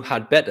saying you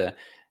had better.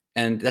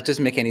 And that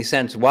doesn't make any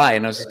sense. Why?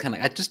 And I was just kind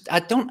of like, I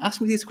don't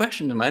ask me these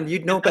questions, man.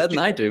 You'd know better than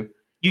I do.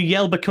 You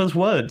yell because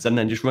words and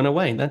then just run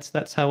away.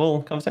 That's how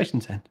all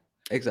conversations end.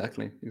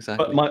 Exactly.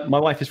 But my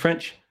wife is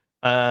French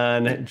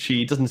and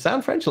she doesn't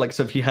sound French. Like,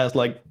 so she has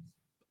like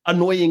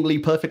annoyingly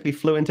perfectly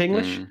fluent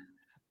English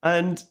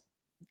and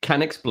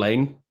can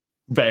explain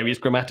various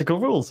grammatical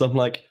rules. I'm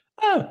like,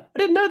 oh, I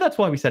didn't know that's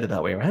why we said it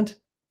that way around.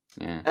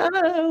 Yeah.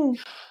 Oh.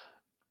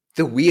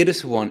 The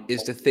weirdest one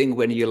is the thing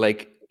when you're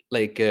like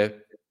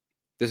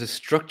there's a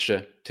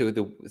structure to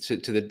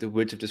the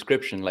words of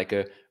description, like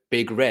a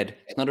big red.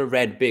 It's not a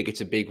red big,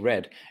 it's a big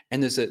red.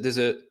 And there's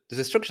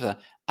a structure that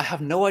I have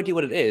no idea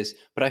what it is,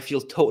 but I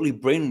feel totally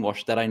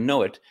brainwashed that I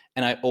know it,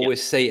 and I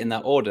always say it in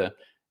that order.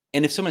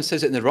 And if someone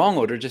says it in the wrong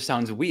order, it just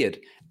sounds weird.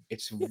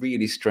 It's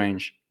really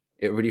strange.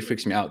 It really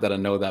freaks me out that I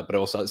know that, but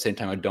also at the same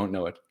time I don't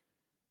know it.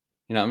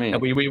 You know what I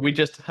mean? We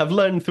just have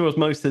learned through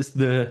osmosis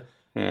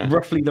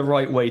roughly the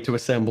right way to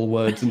assemble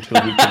words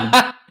until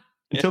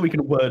we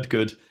can word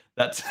good.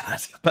 That's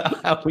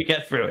about how we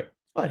get through it.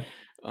 Fine.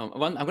 I'm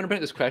going to bring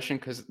up this question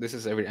because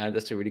that's a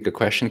really good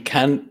question.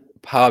 Can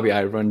Power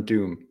BI run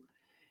Doom?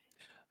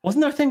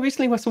 Wasn't there a thing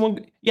recently where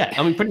someone? Yeah,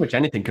 I mean, pretty much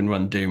anything can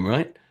run Doom,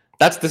 right?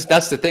 That's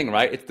the thing,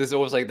 right? There's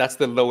always like that's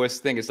the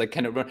lowest thing. It's like,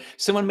 can it run?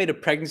 Someone made a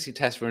pregnancy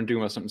test run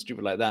Doom or something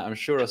stupid like that. I'm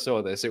sure I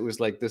saw this. It was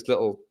like this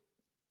little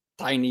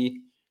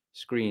tiny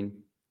screen.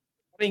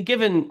 I mean,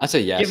 given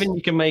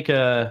you can make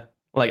a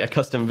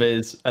custom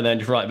viz and then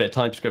just write a bit of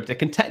TypeScript, it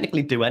can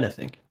technically do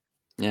anything.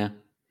 Yeah.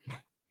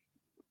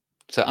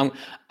 So I'm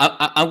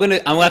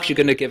actually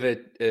gonna give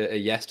it a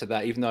yes to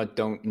that, even though I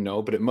don't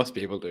know, but it must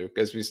be able to,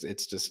 because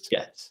it's just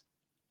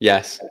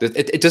yes.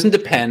 It doesn't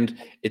depend.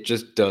 It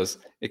just does.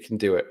 It can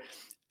do it.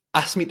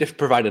 Ask me to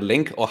provide a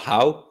link or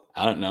how.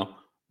 I don't know,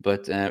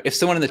 but if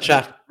someone in the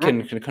chat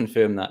can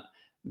confirm that,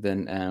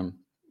 then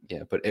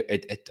yeah. But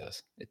it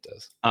does. It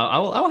does. I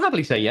will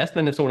happily say yes.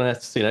 Then if someone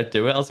else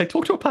do it, I'll say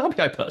talk to a Power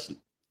BI person.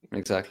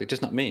 Exactly,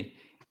 just not me.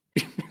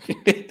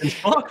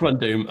 Spark run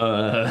Doom.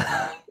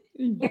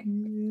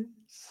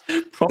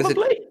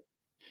 Probably.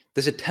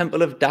 There's a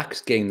Temple of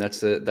Dax game that's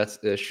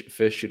the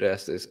first shooter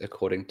is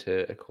according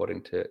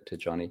to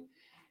Johnny.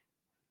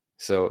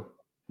 So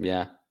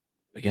yeah.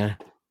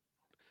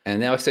 And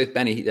now I said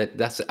Benny.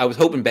 I was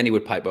hoping Benny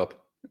would pipe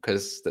up,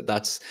 because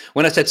that's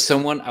when I said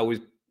someone, I was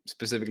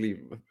specifically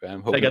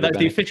hoping. That's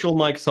the official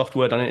Microsoft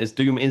word on it. Is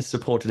Doom is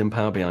supported in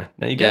Power BI.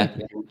 There you go.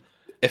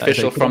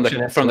 Official from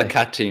the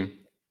cat team.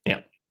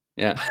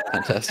 Yeah,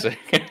 fantastic.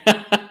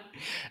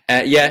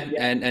 And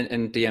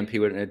DMP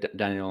would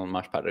Daniel and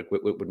Marsh Patrick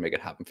would make it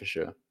happen for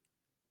sure.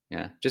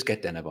 Yeah, just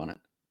get Deneb on it.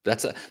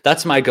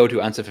 That's my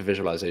go-to answer for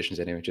visualizations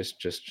anyway.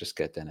 Just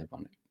get Deneb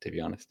on it, to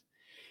be honest.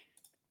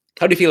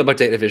 How do you feel about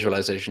data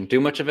visualization? Do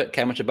much of it?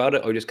 Care much about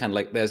it? Or just kind of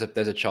like there's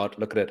a chart,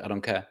 look at it, I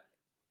don't care.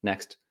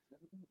 Next.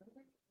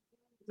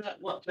 A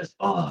little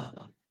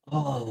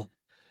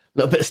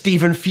bit of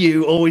Stephen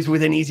Few, always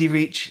within easy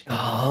reach.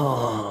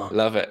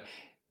 Love it.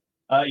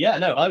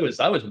 I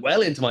was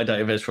well into my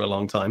data viz for a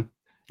long time.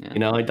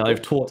 Yeah.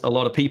 I've taught a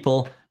lot of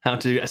people how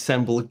to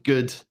assemble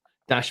good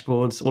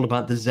dashboards, all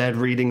about the Z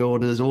reading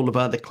orders, all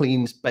about the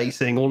clean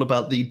spacing, all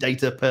about the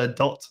data per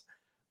dot,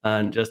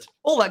 and just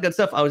all that good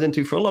stuff I was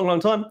into for a long, long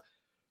time.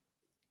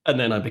 And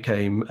then I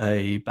became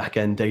a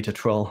back-end data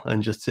troll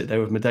and just sit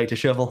there with my data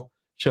shovel,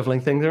 shoveling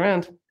things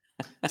around.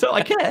 So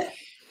I care.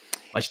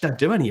 I just don't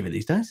do any of it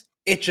these days.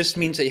 It just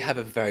means that you have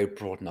a very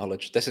broad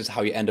knowledge. This is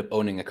how you end up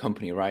owning a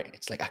company, right?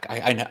 It's like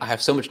I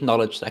have so much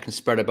knowledge that I can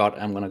spread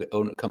about. I'm going to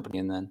own a company,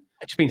 and then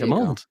it just means I'm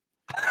old.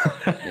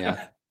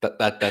 Yeah,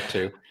 that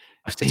too.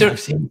 I've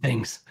seen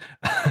things.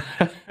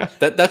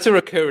 That's a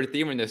recurring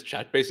theme in this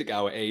chat. Basically,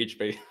 our age,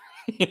 you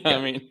know what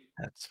I mean?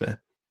 That's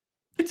fair.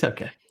 It's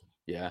okay.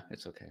 Yeah,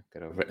 it's okay.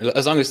 Get over it.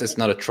 As long as it's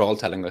not a troll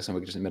telling us and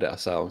we can just admit it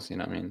ourselves. You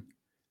know what I mean?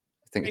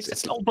 I think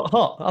it's old but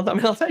hot.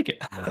 I'll take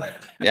it.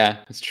 Yeah,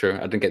 it's true.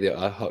 I didn't get the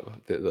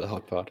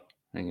hot part.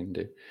 I can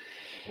do.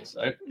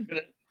 So, hope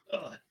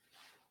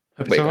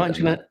it's all right.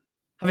 I'm gonna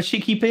have a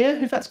cheeky beer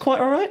if that's quite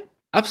all right.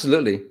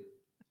 Absolutely,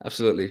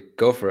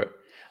 go for it.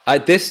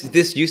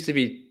 This used to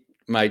be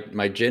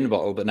my gin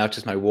bottle, but now it's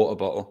just my water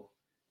bottle.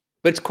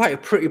 But it's quite a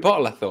pretty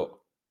bottle, I thought.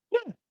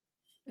 Yeah.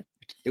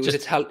 It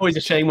was always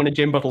a shame when a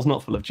gin bottle's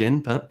not full of gin,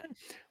 but.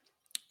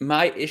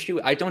 My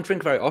issue, I don't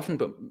drink very often,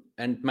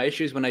 and my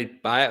issue is when I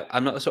buy it,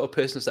 I'm not the sort of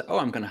person that's like, oh,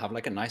 I'm going to have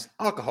like a nice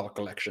alcohol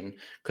collection,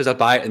 because I'll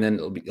buy it and then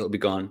it'll be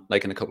gone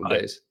like in a couple of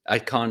days. I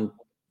can't,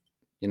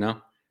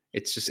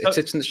 It's just it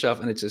sits on the shelf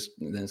and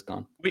then it's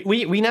gone.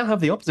 We now have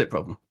the opposite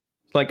problem.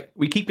 Like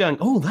we keep going,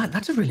 oh,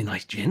 that's a really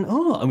nice gin.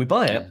 Oh, and we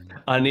buy it,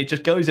 and it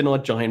just goes in our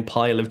giant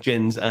pile of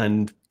gins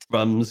and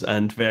rums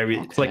and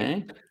various. It's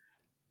like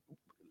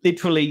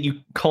literally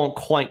you can't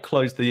quite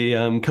close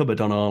the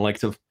cupboard on our like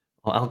sort of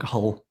our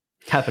alcohol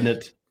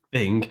cabinet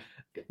thing.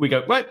 We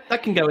go, right,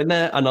 that can go in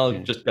there, and I'll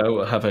just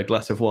go have a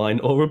glass of wine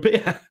or a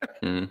beer.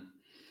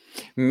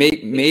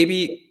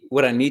 Maybe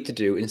what I need to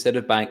do instead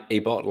of buying a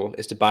bottle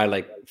is to buy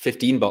like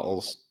 15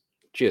 bottles.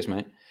 Cheers,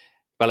 mate.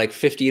 Buy like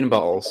 15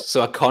 bottles,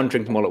 so I can't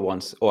drink them all at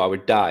once, or I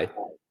would die.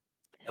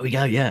 There we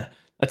go. Yeah,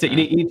 that's it. You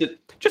need to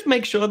just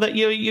make sure that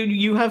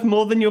you have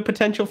more than your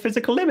potential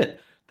physical limit.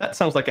 That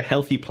sounds like a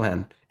healthy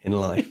plan in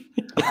life.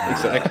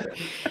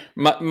 Exactly.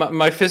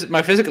 My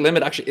physical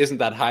limit actually isn't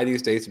that high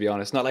these days, to be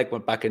honest. Not like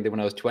back in when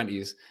I was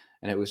 20s,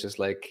 and it was just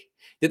like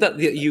did that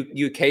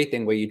the UK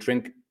thing where you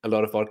drink a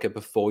lot of vodka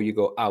before you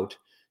go out,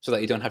 so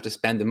that you don't have to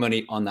spend the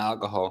money on the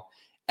alcohol.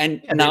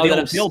 And now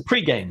the old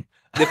pregame.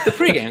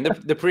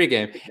 the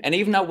pregame, and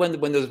even now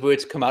when those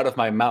words come out of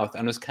my mouth,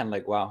 I'm just kind of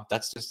like, wow,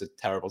 that's just a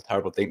terrible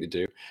thing to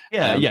do.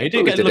 Yeah, you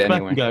do get to look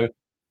back and go,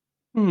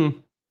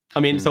 I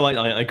mean, so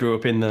I grew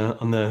up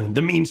on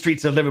the mean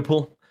streets of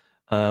Liverpool,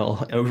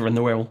 over in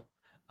the Wirral.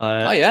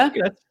 Oh yeah,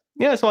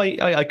 yeah. So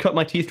I cut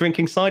my teeth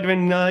drinking cider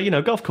in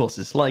golf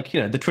courses, like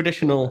the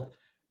traditional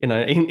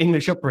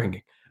English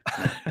upbringing.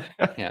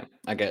 Yeah,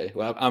 I get it.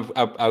 Well,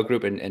 I grew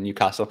up in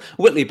Newcastle,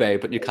 Whitley Bay,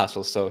 but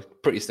Newcastle, so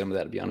pretty similar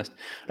there, to be honest.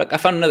 Look, I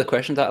found another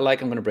question that I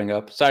like. I'm going to bring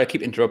up. Sorry, I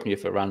keep interrupting you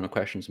for random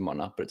questions and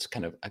whatnot, but it's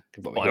kind of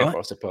what we're here for,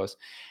 I suppose.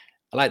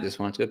 I like this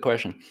one. It's a good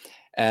question.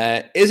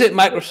 Is it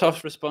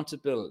Microsoft's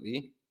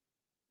responsibility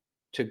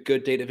to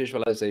good data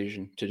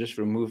visualization to just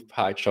remove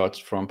pie charts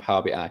from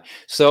Power BI?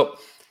 So,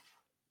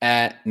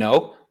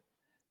 no,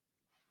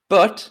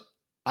 but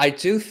I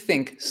do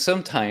think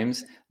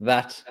sometimes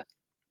that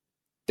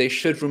they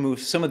should remove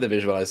some of the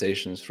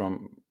visualizations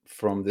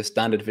from the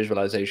standard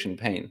visualization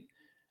pane.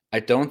 I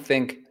don't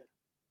think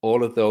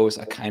all of those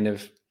are kind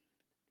of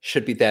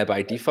should be there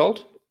by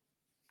default,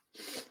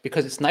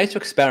 because it's nice to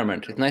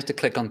experiment. It's nice to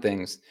click on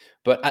things,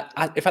 but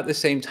if at the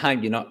same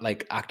time you're not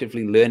like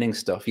actively learning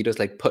stuff, you're just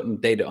like putting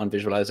data on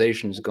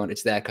visualizations, going,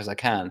 it's there because I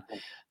can. I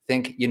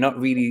think you're not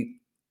really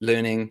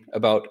learning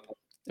about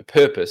the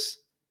purpose,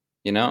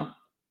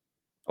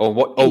 or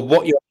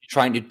what you're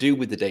trying to do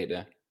with the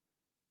data.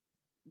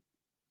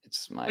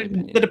 It's my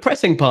opinion. The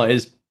depressing part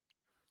is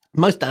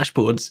most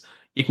dashboards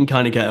you can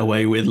kind of get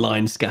away with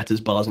lines,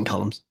 scatters, bars, and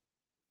columns,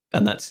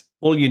 and that's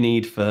all you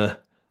need for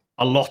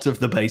a lot of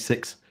the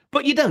basics.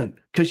 But you don't,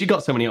 because you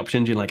got so many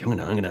options. You're like, I'm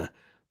gonna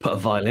put a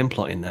violin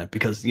plot in there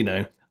because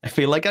I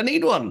feel like I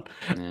need one.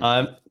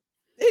 Yeah.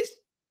 It's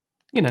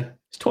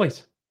it's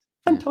toys,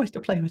 fun toys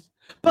to play with.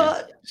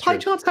 But pie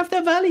charts have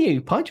their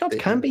value. Pie charts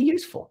can be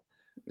useful.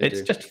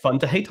 It's just fun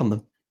to hate on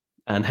them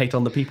and hate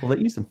on the people that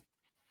use them.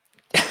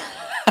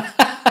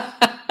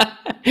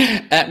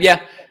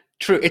 Yeah,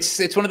 true.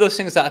 It's one of those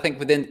things that I think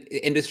within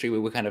industry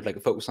we kind of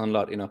like focus on a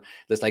lot.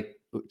 There's like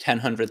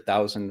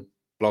 100,000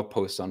 blog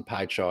posts on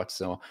pie charts,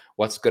 so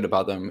what's good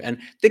about them, and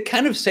they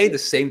kind of say the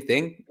same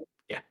thing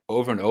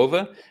over and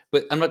over,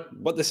 but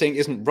what they're saying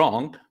isn't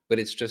wrong, but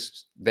it's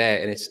just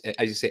there, and it's,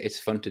 as you say, it's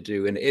fun to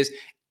do, and it is.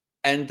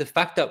 And the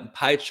fact that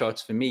pie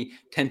charts for me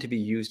tend to be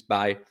used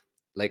by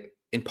like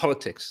in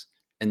politics,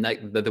 and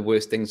like the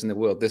worst things in the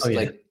world. This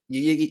like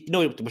you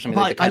know what I mean?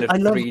 Like the kind of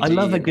I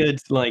love a good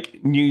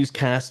like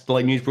newscast,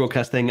 like news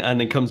broadcasting,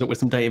 and it comes up with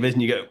some data viz,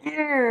 and you go,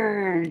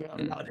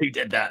 who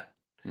did that?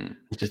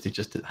 It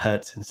just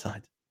hurts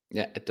inside.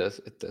 Yeah, it does.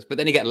 But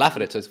then you get a laugh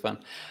at it, so it's fun.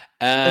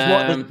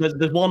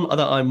 There's one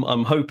that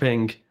I'm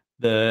hoping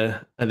the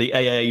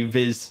AA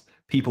viz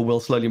people will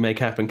slowly make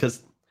happen,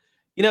 because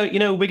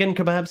Wigan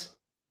kebabs.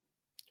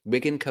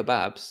 Wigan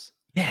kebabs.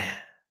 Yeah,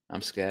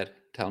 I'm scared.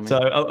 Tell me. So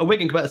a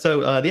Wigan kebab.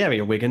 So the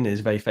area of Wigan is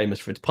very famous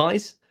for its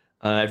pies.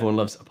 Everyone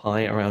loves a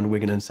pie around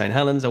Wigan and St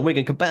Helens. A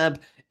Wigan kebab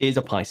is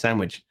a pie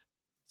sandwich.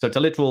 So it's a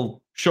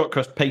literal short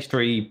crust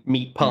pastry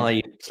meat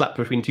pie slapped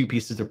between two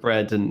pieces of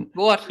bread and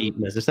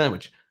eaten as a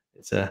sandwich.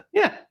 It's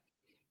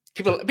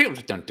people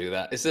just don't do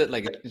that. Is it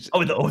like?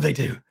 Oh, they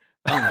do.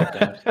 Oh my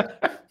god.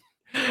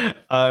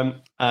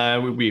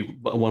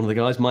 One of the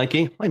guys,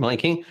 Mikey. Hi,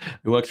 Mikey,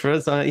 who works for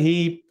us.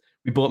 We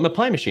bought him a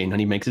pie machine, and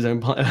he makes his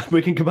own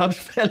Wigan kebabs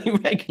fairly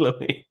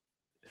regularly.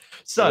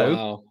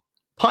 So,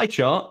 pie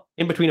chart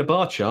in between a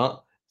bar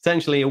chart,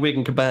 essentially a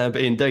Wigan kebab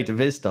in data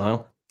viz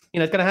style.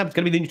 It's going to happen. It's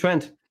going to be the new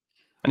trend.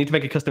 I need to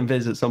make a custom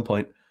viz at some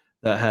point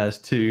that has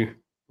two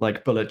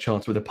like bullet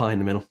charts with a pie in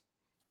the middle.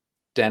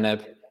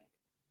 Deneb.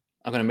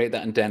 I'm going to make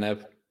that in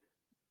Deneb.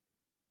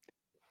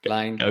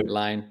 Line,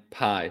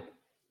 pie.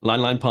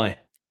 Line, pie.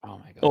 Oh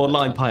my god. Or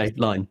line, pie,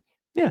 line.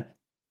 Yeah.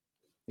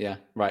 Yeah,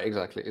 right,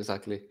 exactly.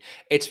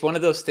 It's one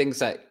of those things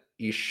that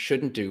you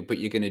shouldn't do, but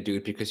you're going to do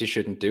it because you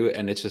shouldn't do it,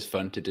 and it's just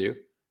fun to do.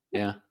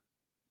 Yeah.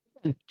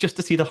 Just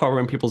to see the horror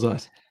in people's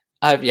eyes.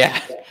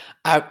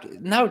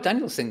 Now,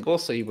 Daniel Singh,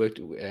 also you worked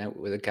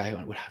with a guy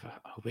who would have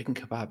a Wigan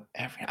kebab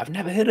I've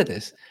never heard of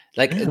this.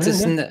 Like, You're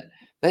missing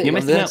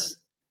out.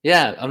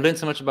 Yeah, I'm learning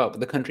so much about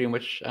the country in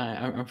which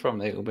I'm from.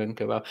 They will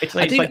think about. It's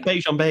I do. like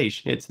beige on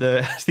beige. It's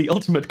the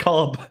ultimate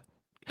carb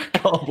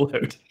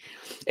load.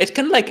 It's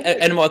kind of like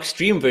a more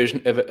extreme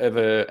version of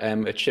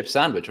a chip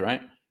sandwich,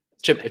 right?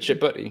 A chip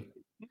butty,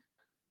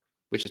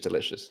 which is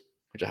delicious,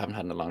 which I haven't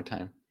had in a long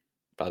time.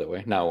 By the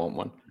way, now I want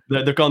one.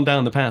 They've gone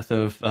down the path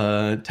of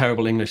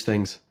terrible English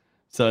things.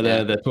 So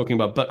Yeah. they're talking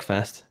about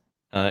Buckfest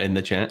in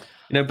the chat.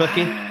 You know,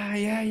 Bucky?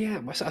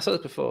 Yeah. I saw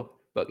this before.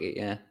 Bucky,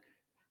 yeah.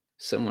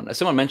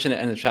 Someone mentioned it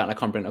in the chat, and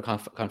I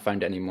can't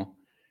find it anymore.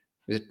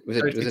 Was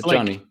it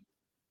Johnny? Like,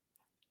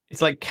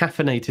 it's like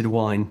caffeinated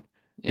wine.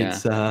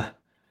 Yeah.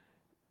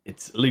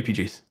 It's loopy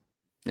juice.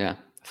 Yeah,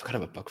 I forgot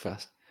about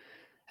Buckfast.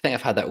 I think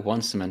I've had that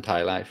once in my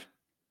entire life.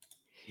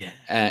 Yeah.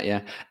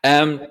 Yeah.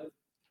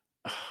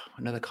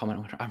 Another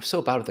comment. I'm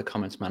so bad with the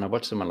comments, man. I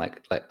watch someone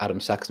like Adam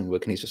Saxon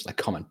work, and he's just like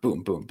comment,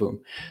 boom, boom,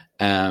 boom.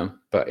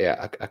 But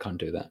yeah, I can't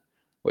do that.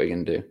 What are you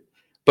gonna do?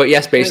 But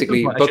yes,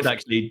 basically, I should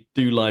actually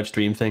do live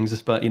stream things,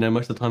 but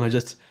most of the time I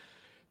just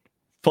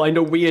find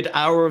a weird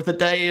hour of the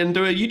day and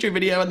do a YouTube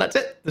video, and that's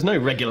it. There's no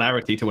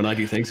regularity to when I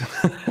do things.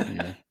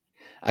 Yeah.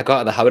 I got out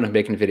of the habit of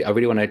making a video. I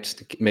really want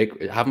to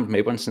make. I haven't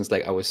made one since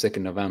like I was sick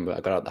in November.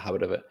 I got out of the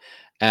habit of it.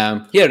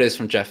 Here it is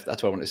from Jeff.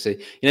 That's what I want to see.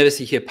 You never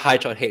see here pie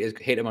chart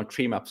hate them on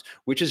tree maps,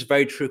 which is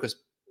very true because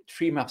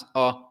tree maps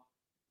are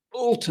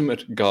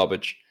ultimate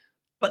garbage.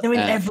 But they're in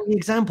every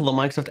example that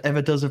Microsoft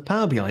ever does of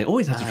Power BI. It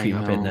always has a tree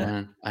map in there.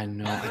 Man. I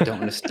know. I don't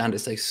understand.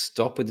 It's like,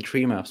 stop with the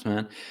tree maps,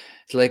 man.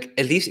 It's like,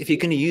 at least if you're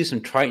going to use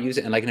them, try and use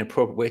it in like an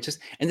appropriate way.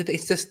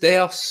 It's just they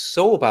are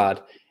so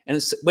bad. And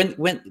it's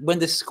when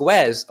the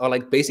squares are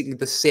like basically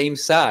the same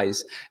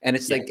size, and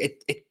it's like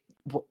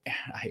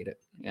I hate it.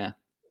 Yeah,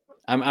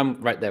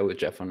 I'm right there with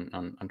Jeff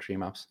on tree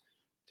maps,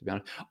 to be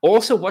honest.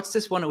 Also, what's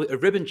this one? A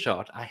ribbon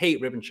chart. I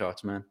hate ribbon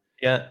charts, man.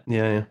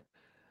 Yeah.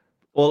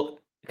 Well,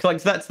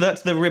 like that's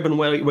the ribbon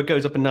where it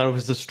goes up and down.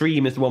 Because the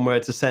stream is the one where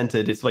it's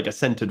centered. It's like a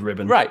centered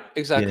ribbon. Right.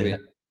 Exactly. Yeah.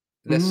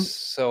 This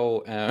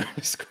so. I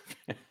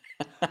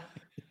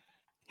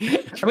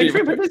mean,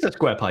 it's a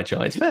square pie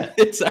chart. It's fair.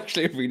 It's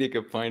actually a really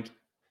good point.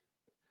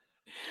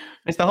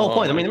 It's the whole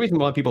point. I mean, the reason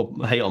why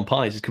people hate on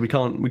pies is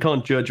because we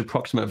can't judge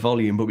approximate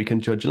volume, but we can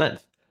judge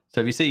length.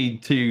 So if you see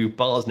two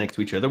bars next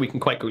to each other, we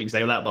can quite quickly say,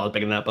 "Well, that bar's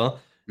bigger than that bar."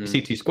 You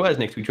see two squares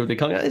next to each other, we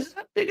can't go, "Is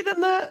that bigger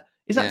than that?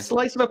 Is that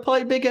slice of a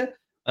pie bigger?"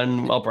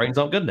 And our brains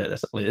aren't good at it.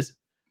 That's all it is.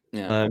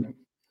 Yeah.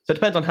 So it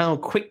depends on how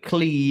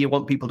quickly you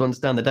want people to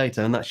understand the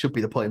data, and that should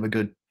be the point of a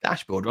good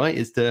dashboard, right?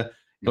 Is to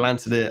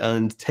glance at it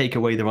and take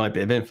away the right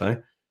bit of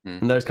info.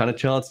 And those kind of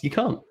charts, you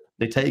can't.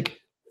 They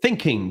take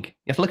thinking. You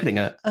have to look at it and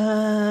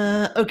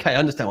go, okay, I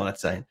understand what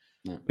that's saying,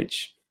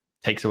 which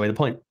takes away the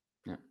point.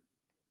 Yeah.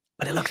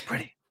 But it looks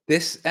pretty.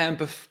 This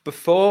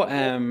before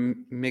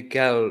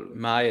Miguel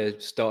Maya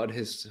started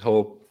his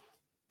whole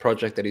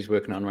project that he's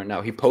working on right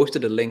now, he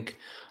posted a link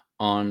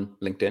on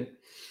LinkedIn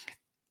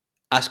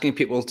asking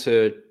people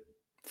to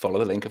follow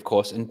the link, of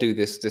course, and do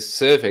this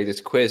survey, this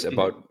quiz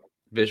about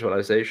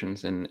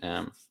visualizations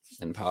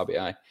in Power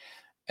BI.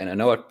 And I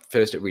know at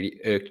first it really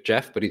irked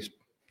Jeff, but he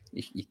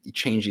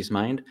changed his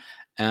mind.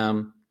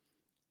 And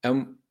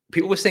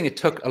people were saying it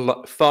took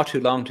far too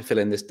long to fill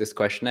in this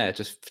questionnaire. It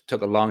just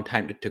took a long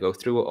time to go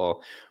through it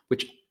all,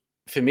 which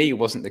for me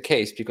wasn't the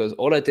case, because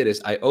all I did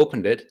is I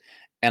opened it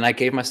and I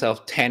gave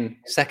myself 10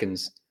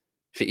 seconds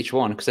for each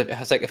one. Because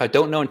if I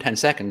don't know in 10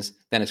 seconds,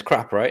 then it's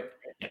crap, right?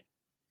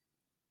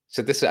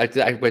 So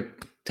I went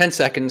 10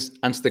 seconds,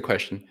 answer the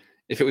question.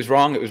 If it was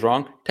wrong, it was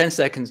wrong. 10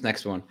 seconds,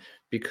 next one.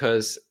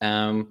 Because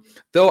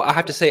though I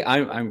have to say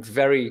I'm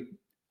very,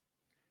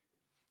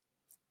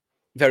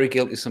 very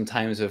guilty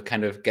sometimes of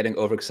kind of getting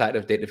overexcited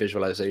of data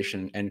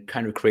visualization and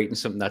kind of creating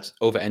something that's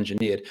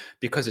over-engineered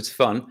because it's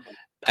fun.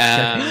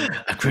 I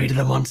created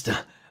a monster.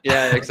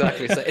 Yeah,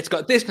 exactly. So it's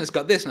got this and it's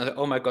got this, and I was like,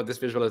 oh my god, this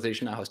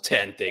visualization now has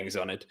 10 things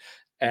on it.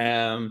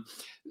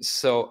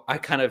 So I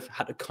kind of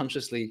had to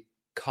consciously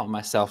calm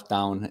myself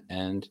down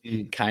and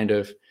kind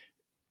of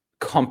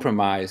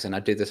compromise. And I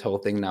did this whole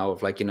thing now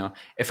of like,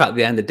 if at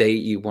the end of the day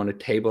you want a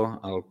table,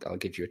 I'll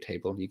give you a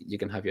table. You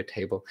can have your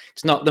table.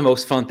 It's not the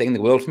most fun thing in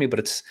the world for me, but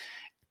it's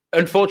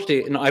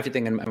unfortunately not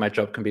everything in my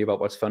job can be about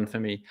what's fun for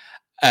me.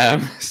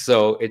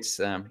 So it's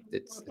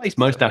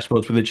most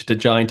dashboards with just a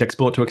giant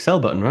export to Excel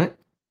button, right?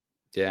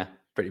 Yeah,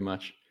 pretty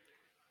much.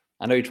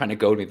 I know you're trying to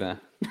goad me there.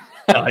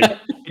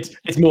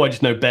 It's more I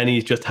just know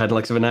Benny's just had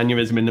like an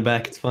aneurysm in the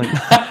back. It's fine.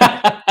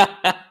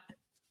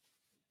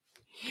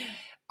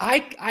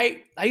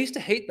 I used to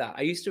hate that.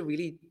 I used to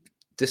really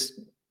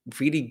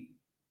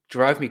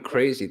drive me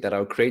crazy that I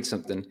would create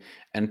something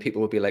and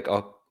people would be like,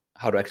 "Oh,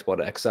 how to export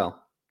to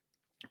Excel?"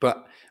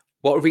 But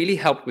what really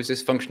helped was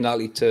this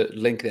functionality to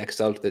link the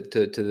Excel to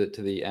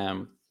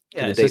the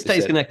so it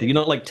stays connected. You're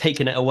not like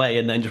taking it away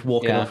and then just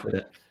walking off with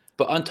it.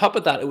 But on top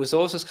of that, it was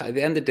also at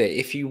the end of the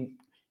day,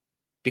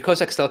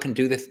 because Excel can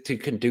do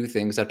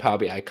things that Power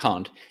BI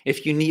can't.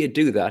 If you need to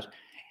do that,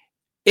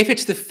 if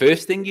it's the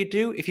first thing you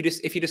do, if you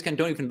just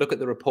don't even look at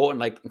the report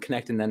and like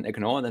connect and then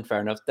ignore, then fair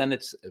enough. Then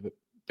it's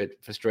a bit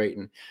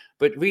frustrating.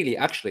 But really,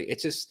 actually,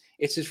 it's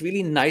this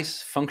really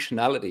nice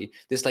functionality.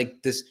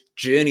 This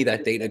journey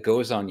that data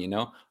goes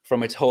on,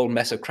 from its whole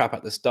mess of crap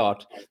at the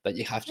start that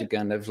you have to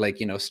kind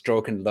of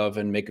stroke and love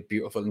and make it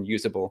beautiful and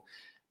usable.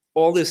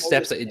 All these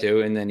steps that you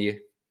do, and then you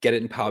get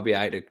it in Power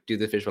BI to do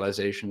the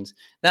visualizations.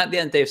 Now, at the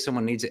end of the day, if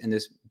someone needs it in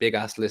this big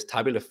ass list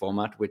tabular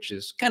format, which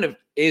is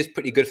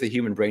pretty good for the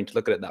human brain to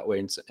look at it that way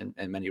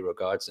in many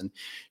regards, and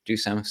do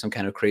some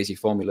kind of crazy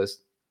formulas,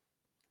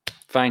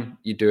 fine,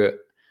 you do it.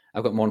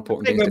 I've got more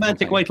important things. A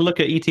romantic way to look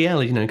at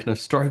ETL, kind of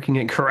stroking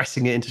it,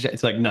 caressing it into shape.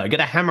 It's like, no, get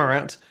a hammer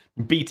out,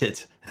 beat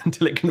it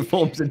until it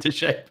conforms into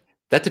shape.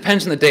 That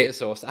depends on the data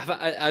source.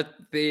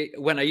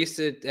 When I used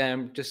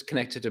to just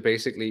connect it to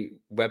basically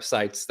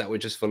websites that were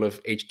just full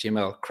of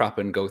HTML crap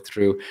and go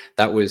through,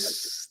 that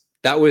was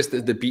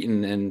the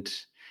beaten and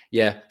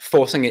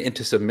forcing it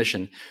into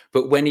submission.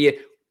 But when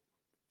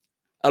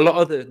a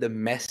lot of the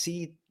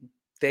messy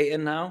data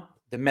now,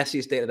 the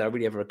messiest data that I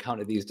really ever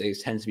encountered these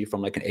days tends to be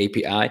from like an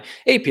API.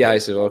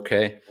 APIs are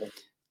okay.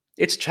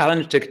 It's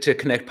challenging to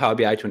connect Power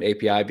BI to an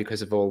API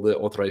because of all the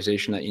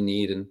authorization that you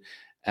need, and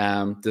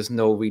there's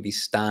no really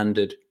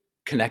standard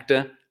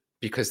connector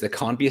because there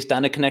can't be a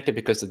standard connector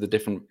because of the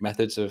different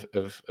methods of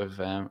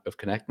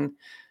connecting.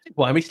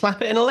 Why don't we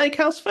slap it in a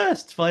lakehouse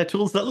first via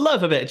tools that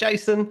love a bit of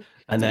JSON,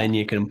 and then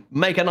you can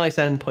make a nice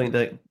endpoint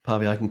that Power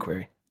BI can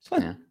query. It's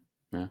fine.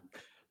 Yeah.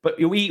 But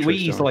we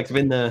used to like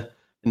in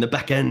the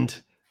back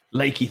end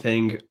lakey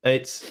thing.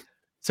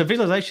 So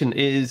visualization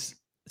is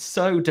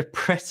so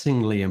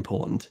depressingly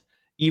important,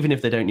 even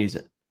if they don't use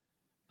it.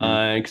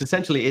 Because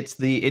essentially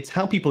it's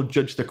how people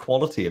judge the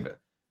quality of it.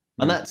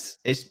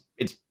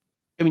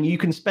 And you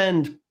can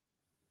spend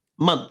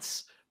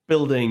months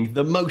building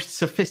the most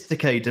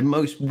sophisticated,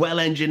 most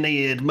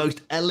well-engineered,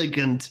 most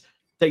elegant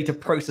data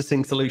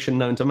processing solution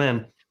known to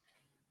man.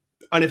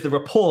 And if the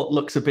report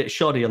looks a bit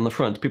shoddy on the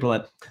front, people are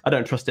like, I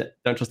don't trust it.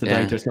 Don't trust the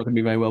data. It's not going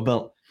to be very well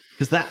built.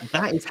 Because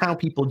that is how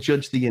people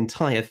judge the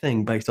entire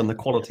thing based on the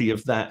quality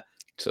of that,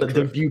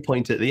 the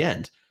viewpoint at the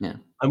end. Yeah.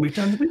 And we've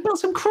built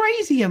some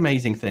crazy,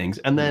 amazing things.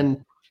 And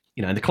then,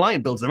 the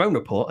client builds their own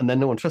report and then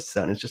no one trusts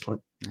that. And it's just like,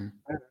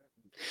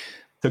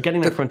 so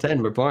getting that front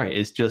end right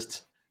is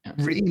just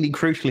really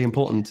crucially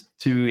important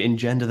to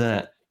engender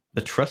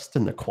the trust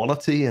and the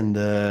quality and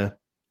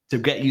to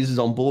get users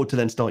on board to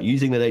then start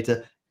using the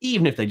data,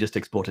 even if they just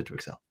export it to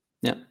Excel.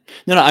 Yeah.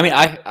 No, I mean,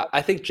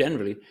 I think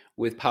generally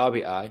with Power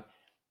BI,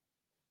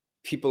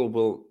 people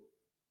will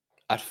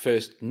at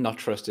first not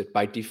trust it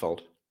by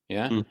default.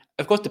 Yeah.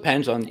 Of course,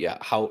 depends on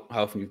how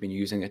often you've been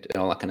using it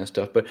and all that kind of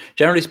stuff. But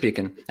generally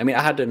speaking, I mean,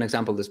 I had an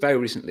example of this very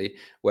recently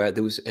where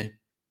there was a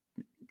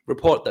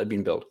report that had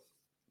been built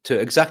to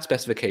exact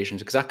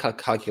specifications, exact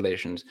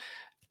calculations,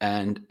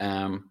 and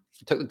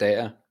took the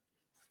data.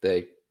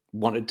 They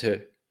wanted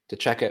to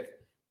check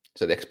it,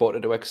 so they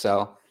exported to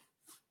Excel.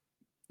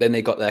 Then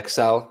they got the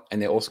Excel,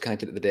 and they also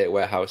connected to the data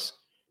warehouse.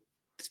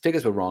 The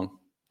figures were wrong.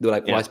 They were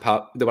like, why is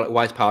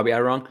Power BI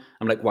wrong?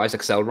 I'm like, why is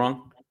Excel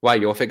wrong? Why are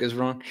your figures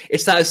wrong?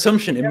 It's that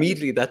assumption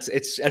immediately.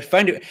 I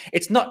find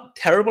it's not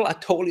terrible. I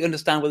totally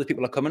understand where the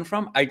people are coming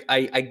from. I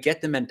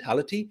get the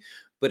mentality,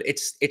 but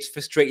it's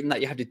frustrating that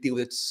you have to deal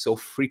with it so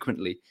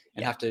frequently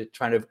and have to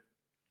try to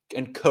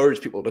encourage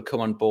people to come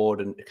on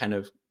board and kind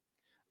of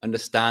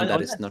understand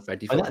that it's not by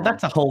default.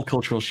 That's a whole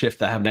cultural shift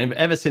that happened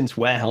ever since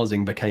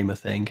warehousing became a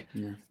thing.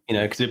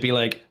 Because it'd be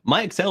like,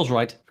 my Excel's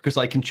right because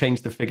I can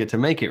change the figure to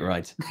make it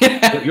right.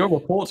 But your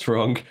report's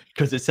wrong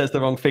because it says the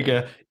wrong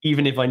figure,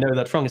 even if I know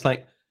that's wrong. It's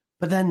like,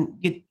 but then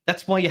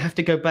that's why you have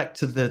to go back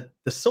to the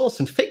source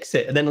and fix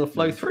it, and then it'll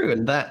flow through.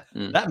 And that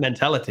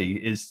mentality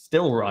is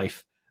still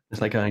rife.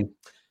 It's like going,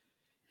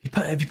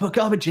 if you put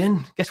garbage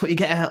in, guess what you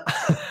get out?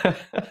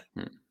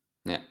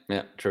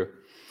 Yeah, true.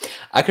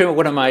 I can remember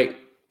one of my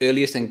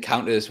earliest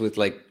encounters with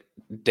like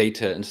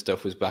data and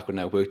stuff was back when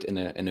I worked in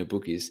a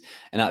bookies,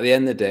 and at the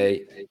end of the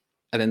day,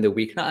 and then the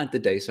week, not at the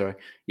day, sorry,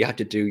 you had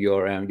to do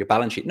your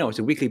balance sheet. No, it's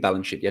a weekly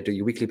balance sheet. You have to do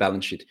your weekly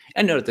balance sheet,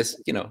 and notice,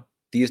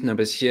 these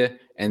numbers here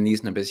and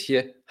these numbers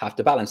here have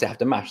to balance. They have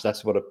to match.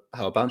 That's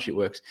how a balance sheet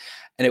works.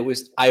 And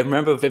I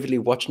remember vividly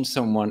watching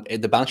someone,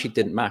 the balance sheet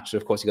didn't match. So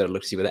of course you got to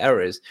look to see where the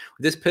error is.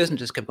 This person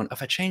just kept going,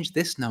 if I change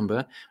this number,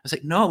 I was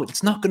like, no,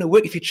 it's not going to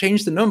work. If you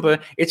change the number,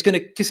 it's going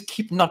to just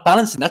keep not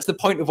balancing. That's the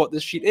point of what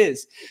this sheet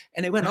is.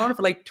 And it went on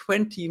for like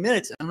 20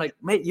 minutes. I'm like,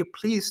 mate, you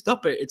please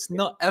stop it. It's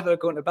not ever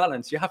going to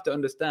balance. You have to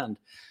understand.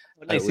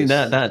 I see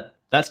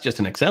that's just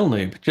an Excel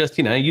noob. Just,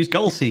 use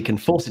GoalSeek and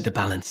force it to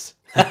balance.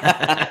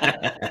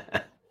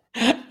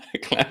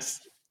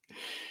 Class.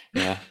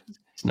 Yeah.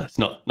 It's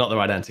not the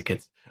right answer,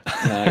 kids.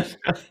 No.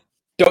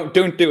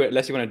 Don't do it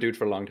unless you want to do it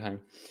for a long time.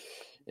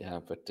 Yeah,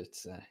 but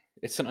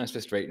it's sometimes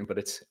frustrating, but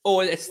it's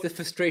the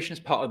frustration is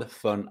part of the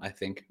fun, I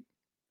think.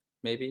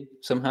 Maybe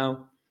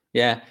somehow.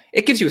 Yeah.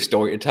 It gives you a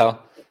story to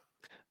tell.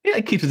 Yeah,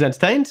 it keeps us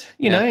entertained.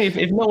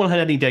 If no one had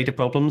any data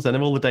problems and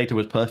if all the data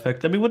was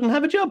perfect, then we wouldn't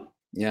have a job.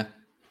 Yeah.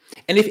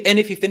 And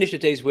if you finished a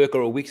day's work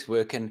or a week's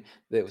work and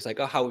it was like,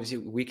 oh, how was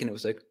your week? And it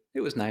was like,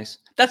 It was nice.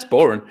 That's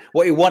boring.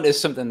 What you want is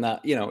something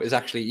that, is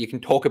actually you can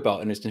talk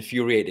about and it's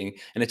infuriating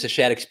and it's a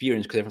shared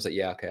experience because everyone's like,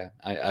 yeah, okay,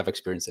 I've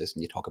experienced this,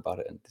 and you talk about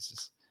it, and this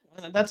is.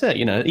 That's it.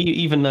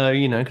 Even though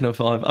kind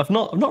of I've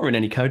not written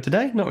any code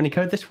today, not written any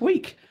code this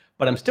week,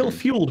 but I'm still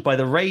fueled by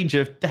the rage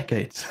of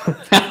decades.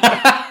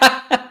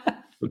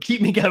 Will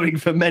keep me going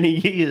for many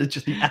years.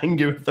 Just the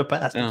anger of the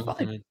past. It's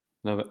fine.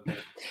 Love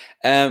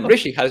it.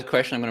 Rishi has a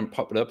question. I'm going to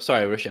pop it up.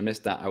 Sorry, Rishi, I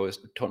missed that. I was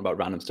talking about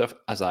random stuff,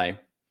 as I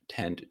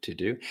tend to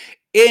do.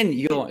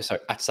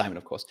 At Simon,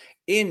 of course.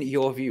 In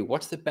your view,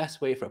 what's the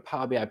best way for a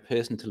Power BI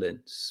person to learn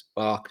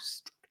Spark,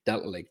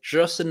 Delta Lake,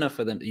 just enough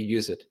for them to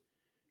use it?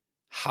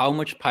 How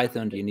much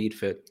Python do you need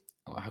for?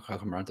 How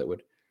come around that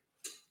word?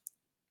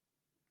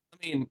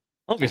 I mean,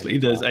 obviously,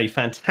 there's a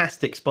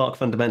fantastic Spark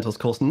Fundamentals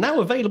course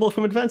now available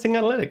from Advancing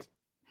Analytics.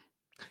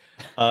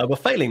 We're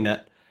failing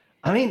that.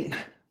 I mean,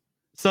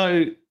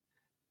 so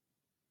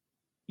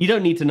you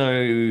don't need to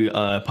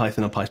know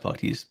Python or PySpark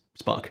to use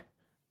Spark.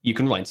 You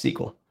can write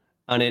SQL.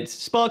 And it's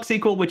Spark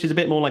SQL, which is a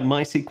bit more like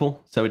MySQL.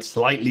 So it's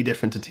slightly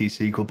different to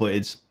T-SQL, but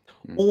it's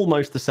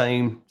almost the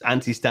same,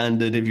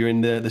 anti-standard if you're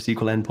in the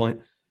SQL endpoint.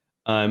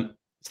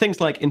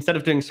 Things like, instead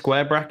of doing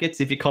square brackets,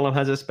 if your column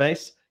has a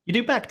space, you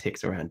do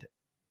backticks around it.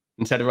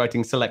 Instead of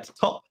writing select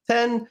top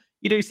 10,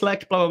 you do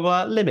select blah,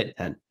 blah, blah, limit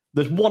 10.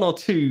 There's one or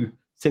two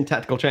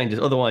syntactical changes.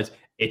 Otherwise,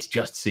 it's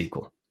just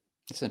SQL.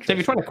 So if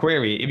you're trying to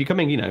query, if you're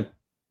coming,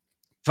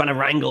 trying to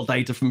wrangle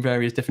data from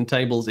various different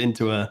tables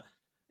into a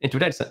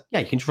data set, yeah,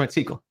 you can just write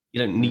SQL.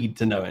 You don't need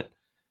to know it.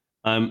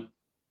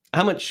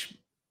 How much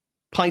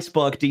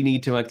PySpark do you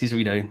need to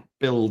actually,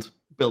 build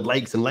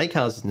lakes and lake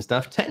houses and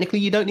stuff? Technically,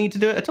 you don't need to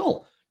do it at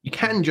all. You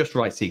can just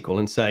write SQL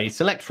and say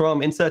select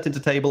from, insert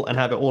into table, and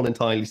have it all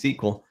entirely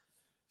SQL.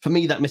 For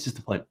me, that misses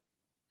the point.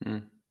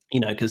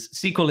 Because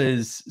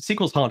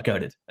SQL's hard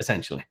coded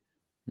essentially.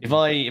 If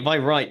I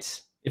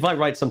write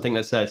something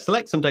that says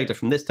select some data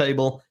from this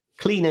table,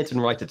 clean it,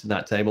 and write it to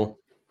that table,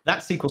 that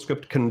SQL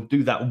script can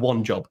do that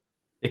one job.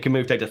 It can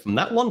move data from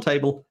that one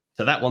table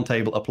to that one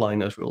table, applying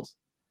those rules.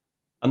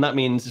 And that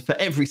means for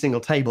every single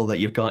table that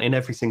you've got in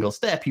every single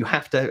step, you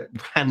have to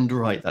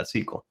handwrite that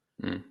SQL.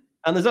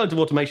 And there's loads of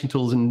automation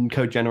tools and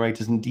code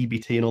generators and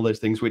DBT and all those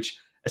things, which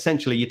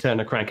essentially you turn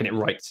a crank and it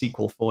writes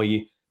SQL for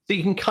you. So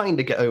you can kind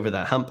of get over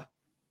that hump.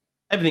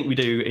 Everything we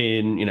do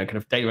in, kind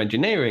of data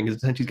engineering is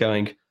essentially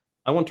going,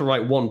 I want to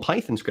write one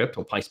Python script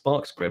or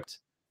PySpark script,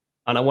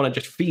 and I want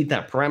to just feed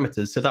that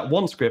parameters. So that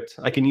one script,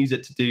 I can use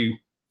it to do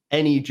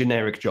any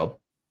generic job.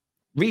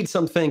 Read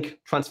something,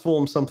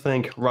 transform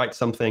something, write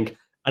something,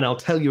 and I'll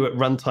tell you at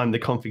runtime the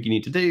config you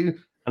need to do,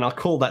 and I'll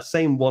call that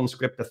same one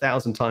script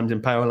 1,000 times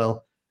in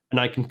parallel, and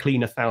I can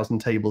clean 1,000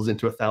 tables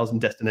into 1,000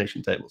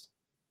 destination tables.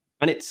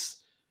 And if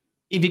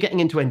you're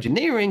getting into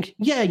engineering,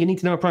 yeah, you need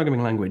to know a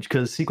programming language,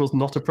 because SQL's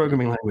not a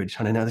programming language.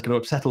 And I know that's going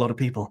to upset a lot of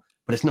people,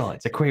 but it's not.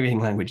 It's a querying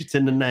language. It's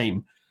in the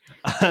name.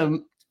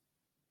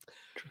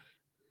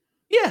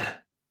 Yeah.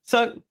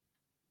 So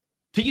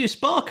to use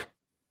Spark,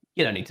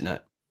 you don't need to know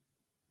it.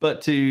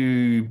 But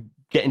to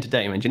get into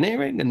data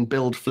engineering and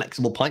build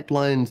flexible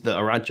pipelines that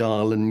are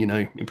agile and,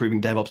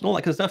 improving DevOps and all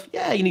that kind of stuff,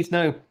 yeah, you need to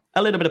know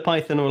a little bit of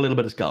Python or a little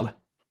bit of Scala.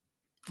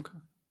 Okay.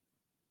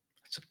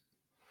 That's a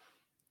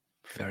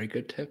very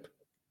good tip.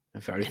 A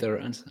very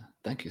thorough answer.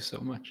 Thank you so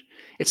much.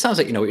 It sounds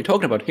like you know what you're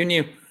talking about. Who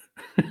knew?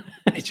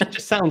 It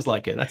just sounds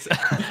like it. That's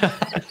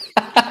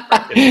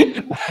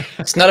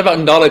It's not about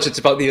knowledge. It's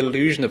about the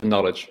illusion of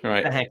knowledge.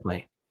 Right.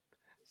 Exactly.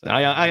 So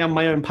I am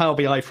my own Power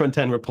BI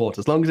front-end report.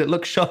 As long as it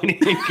looks shiny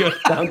and good,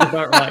 sounds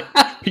about right.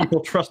 People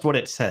trust what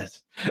it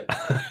says.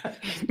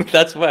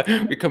 That's where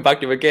we come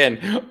back to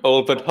again.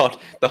 Old but hot.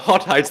 The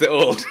hot hides the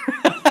old.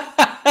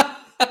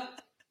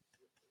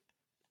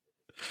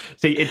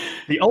 See,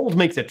 the old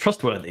makes it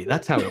trustworthy.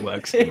 That's how it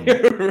works.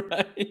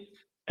 Right.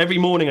 Every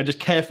morning, I just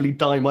carefully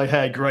dye my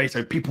hair grey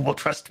so people will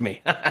trust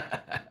me.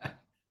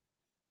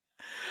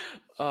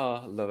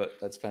 Oh, love it.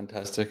 That's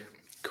fantastic.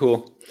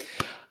 Cool.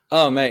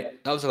 Oh,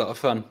 mate, that was a lot of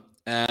fun.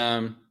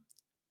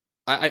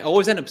 I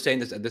always end up saying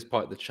this at this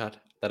part of the chat,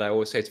 that I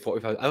always say it's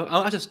 45.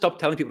 I'll have to stop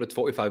telling people it's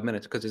 45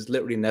 minutes because it's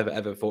literally never,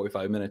 ever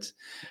 45 minutes.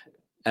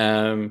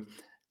 Ours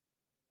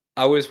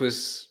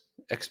was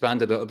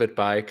expanded a little bit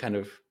by kind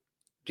of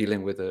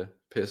dealing with a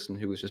person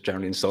who was just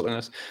generally insulting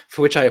us,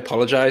 for which I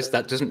apologize.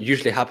 That doesn't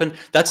usually happen.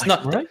 That's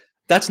not right.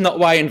 That's not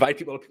why I invite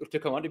people to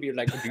come on, to be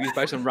like abused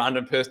by some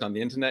random person on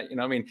the internet. You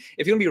know what I mean?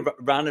 If you're going to be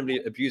randomly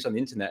abused on the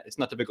internet, it's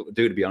not difficult to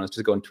do, to be honest.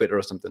 Just go on Twitter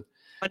or something.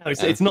 I know,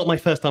 it's not my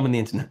first time on the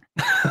internet.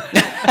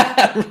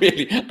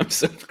 Really? I'm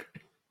so...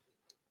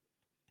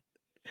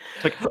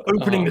 It's like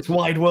opening this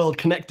wide world,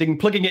 connecting,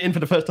 plugging it in for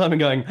the first time and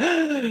going,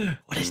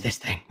 what is this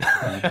thing?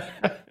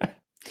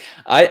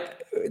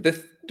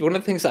 One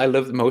of the things that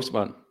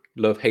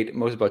I hate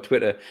most about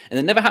Twitter, and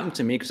it never happened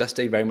to me because I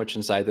stay very much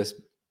inside this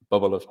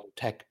bubble of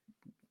tech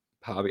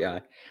Power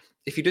BI.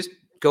 If you just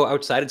go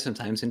outside it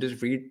sometimes and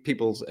just read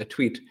people's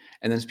tweet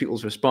and then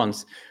people's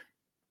response,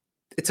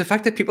 it's the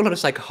fact that people are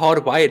just like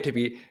hardwired to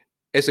be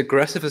as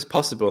aggressive as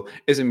possible,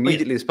 as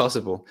immediately as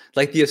possible.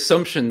 Like the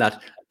assumption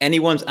that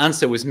anyone's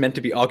answer was meant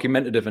to be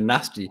argumentative and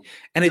nasty,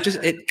 and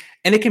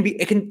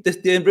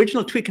the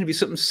original tweet can be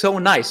something so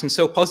nice and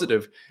so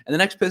positive, and the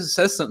next person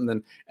says something,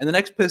 and the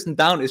next person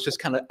down is just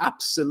kind of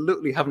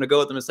absolutely having a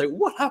go at them and say,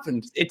 "What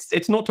happened?"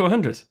 It's not to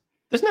 100.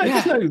 There's no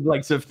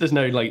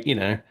like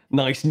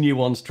nice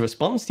nuanced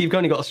response. You've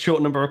only got a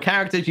short number of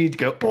characters. You need to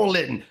go all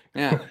in.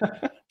 Yeah,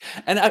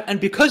 and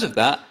because of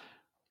that,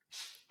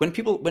 when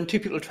two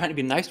people are trying to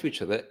be nice to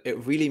each other, it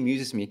really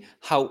amuses me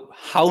how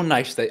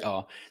nice they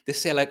are. They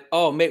say like,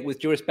 "Oh, mate, with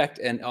due respect,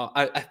 and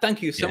I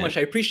thank you so much.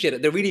 I appreciate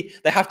it."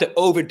 They have to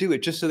overdo it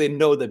just so they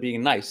know they're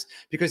being nice,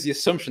 because the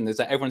assumption is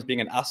that everyone's being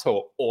an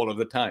asshole all of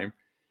the time.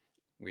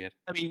 Weird.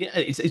 I mean,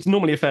 it's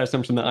normally a fair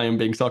assumption that I am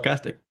being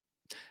sarcastic.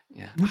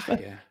 Yeah,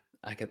 yeah,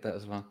 I get that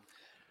as well.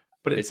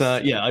 But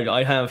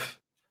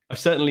I've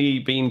certainly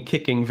been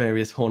kicking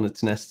various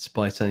hornets' nests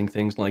by saying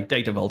things like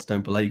data vaults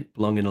don't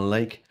belong in a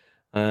lake,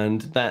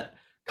 and that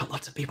got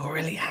lots of people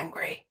really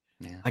angry.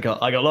 Yeah. I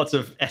got lots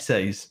of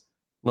essays,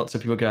 lots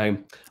of people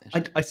going,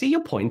 I see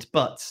your point,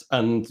 but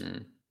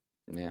and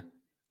yeah,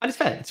 and it's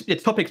fair.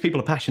 It's topics people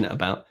are passionate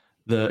about.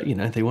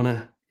 They want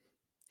to.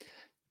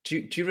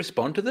 Do you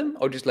respond to them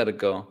or just let it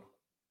go?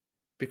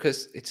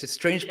 Because it's a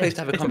strange place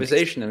to have a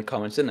conversation in the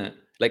comments, isn't it?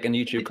 Like in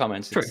YouTube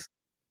comments. True.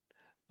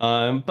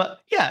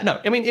 But yeah,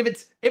 no. I mean,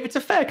 if it's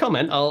a fair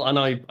comment,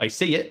 I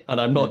see it, and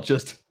I'm not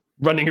just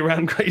running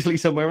around crazily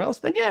somewhere else,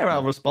 then yeah,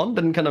 I'll respond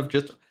and kind of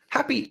just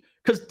happy,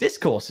 because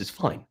discourse is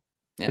fine.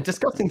 Yeah. And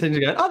discussing things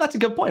and going, oh, that's a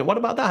good point. What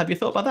about that? Have you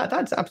thought about that?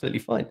 That's absolutely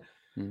fine.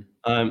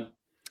 But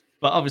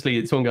obviously,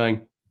 it's someone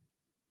going,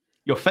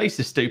 your face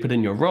is stupid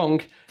and you're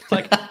wrong. It's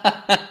like.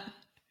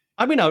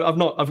 I mean,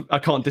 I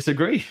can't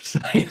disagree.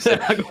 Thank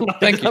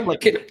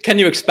you. Can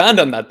you expand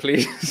on that,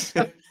 please?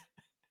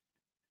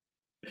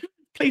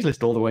 Please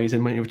list all the ways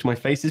in which my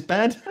face is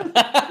bad.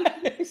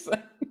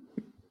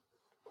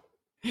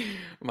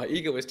 My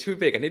ego is too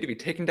big. I need to be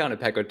taken down a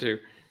peg or two.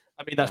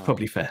 I mean, that's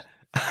probably fair.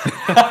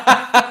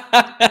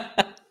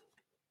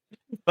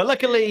 But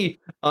luckily,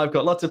 I've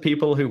got lots of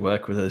people who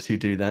work with us who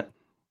do that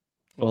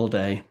all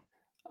day.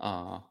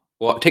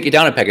 Well, take you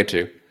down a peg or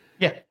two?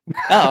 Yeah.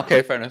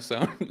 Okay, fair enough.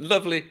 So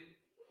lovely.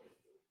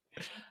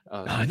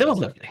 They're all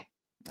lovely.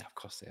 Of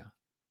course they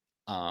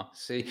are.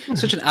 See,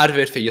 such an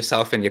advert for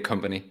yourself and your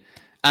company,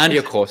 and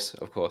your course,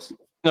 of course.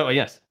 Oh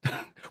yes,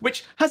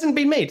 which hasn't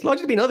been made.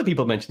 Largely been other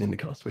people mentioning the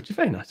course, which is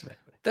very nice of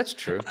everybody. That's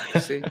true.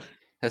 See,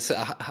 that's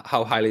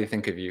how highly they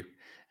think of you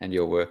and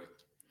your work.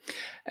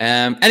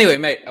 Anyway,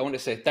 mate, I want to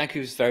say thank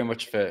you very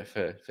much for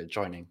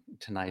joining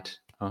tonight.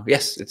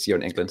 Yes, it's you're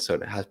in England, so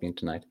it has been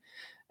tonight.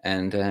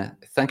 And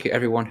thank you,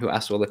 everyone who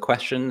asked all the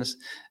questions.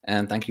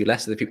 And thank you,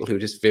 less of the people who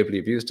just verbally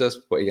abused us.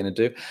 What are you going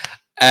to do?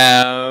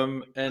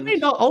 And I mean,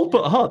 not old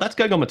but hard. That's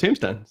going on my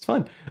tombstone. It's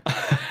fine.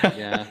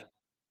 Yeah,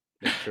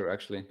 that's true,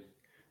 actually.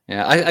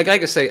 Yeah, I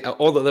gotta say,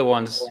 all the other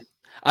ones,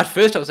 at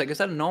first I was like, is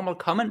that a normal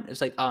comment?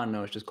 It's like, oh,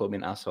 no, it's just called me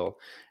an asshole.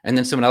 And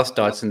then someone else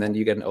starts, and then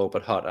you get an old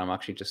but hard. I'm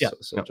actually just so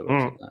jealous of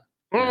that.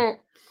 Yeah.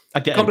 I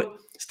get it.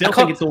 Still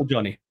think it's all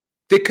Johnny.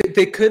 They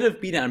could have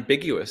been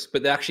ambiguous,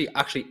 but they actually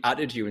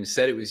added you and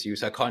said it was you.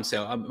 So I can't say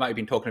I might have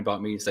been talking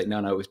about me. It's like,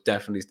 no, it was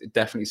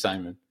definitely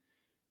Simon.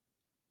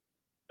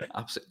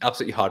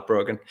 Absolutely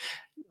heartbroken.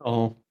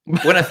 Oh,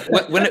 when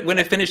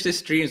I finish this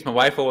streams, my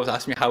wife always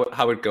asks me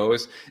how it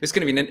goes. It's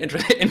going to be an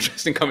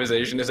interesting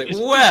conversation. It's like,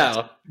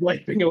 well,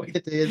 wiping away the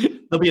tears.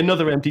 There'll be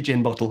another empty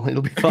gin bottle.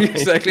 It'll be fine.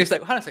 Exactly. It's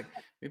like, hold on a second.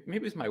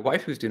 Maybe it's my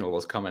wife who's doing all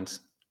those comments.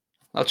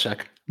 I'll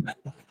check.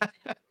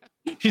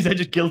 She's there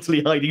just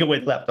guiltily hiding away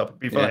the laptop. It'll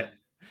be fine. Yeah.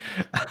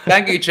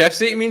 Thank you, Jeff.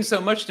 See, it means so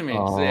much to me.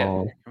 Oh. So,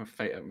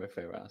 yeah, I'm my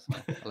favorite ass.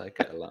 I like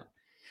it a lot.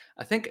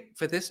 I think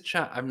for this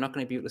chat, I'm not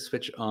going to be able to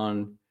switch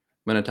on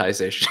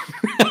monetization.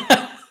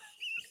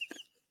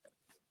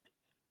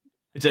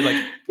 Is it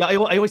like? Yeah, I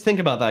always think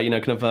about that.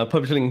 Kind of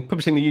publishing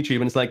the YouTube,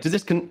 and it's like, does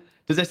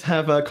this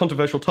have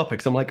controversial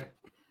topics? I'm like,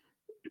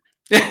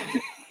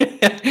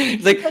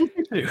 it's like,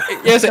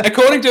 yes,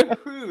 according to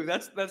who?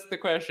 That's the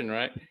question,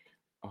 right?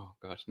 Oh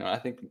gosh, no. I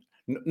think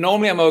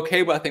normally I'm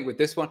okay, but I think with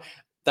this one.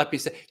 That be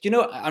said,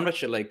 I'm not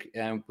sure. Like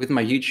with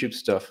my YouTube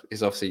stuff,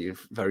 is obviously a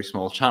very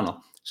small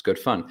channel. It's good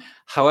fun.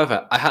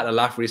 However, I had a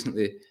laugh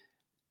recently.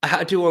 I had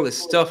to do all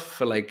this stuff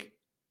for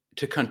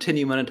to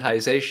continue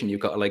monetization.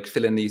 You've got to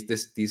fill in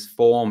these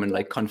form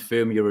and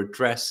confirm your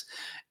address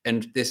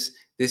and this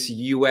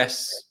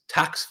US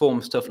tax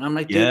form stuff. And I'm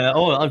like, dude, yeah.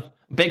 Oh, I'm a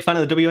big fan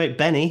of the W8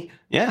 Benny.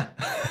 Yeah,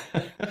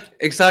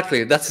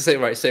 exactly. That's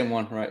the same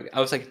one, right?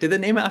 I was like, did they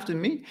name it after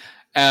me?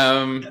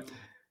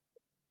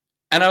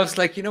 And I was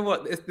like, you know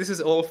what? This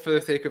is all for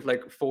the sake of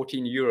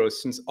 14 euros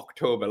since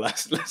October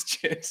last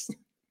year.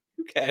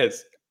 Who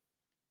cares?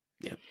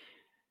 Yeah,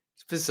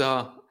 it's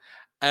bizarre.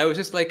 I was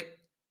just like,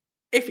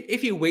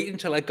 if you wait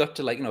until I got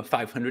to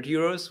 500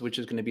 euros, which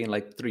is going to be in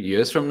 3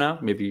 years from now,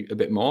 maybe a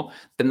bit more,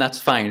 then that's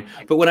fine.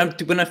 But when I'm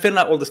filling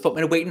out all this stuff,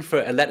 when I'm waiting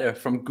for a letter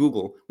from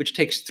Google, which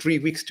takes 3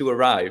 weeks to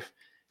arrive,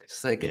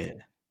 it's like,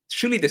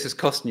 surely this is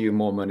costing you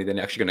more money than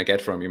you're actually going to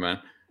get from you, man.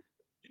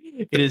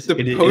 It is the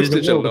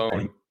postage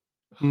alone.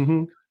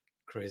 Mm-hmm.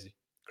 Crazy.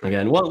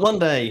 Again, one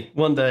day,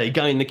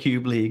 guy in the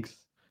cube leagues,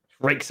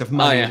 rakes of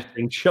money yeah. just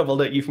being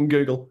shoveled at you from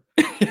Google.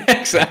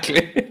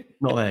 Exactly.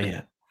 Not there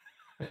yet.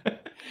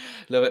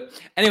 Love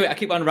it. Anyway, I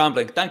keep on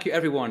rambling. Thank you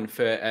everyone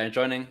for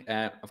joining.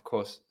 Of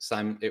course,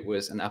 Sam, it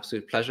was an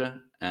absolute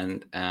pleasure,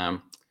 and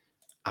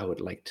I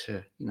would like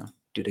to,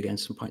 do it again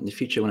some point in the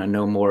future when I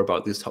know more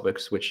about these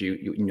topics, which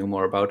you know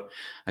more about.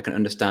 I can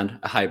understand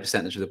a high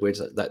percentage of the words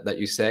that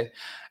you say,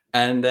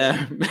 and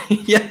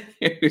yeah,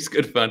 it was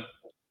good fun.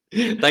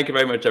 Thank you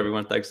very much,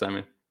 everyone. Thanks,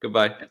 Simon.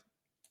 Goodbye.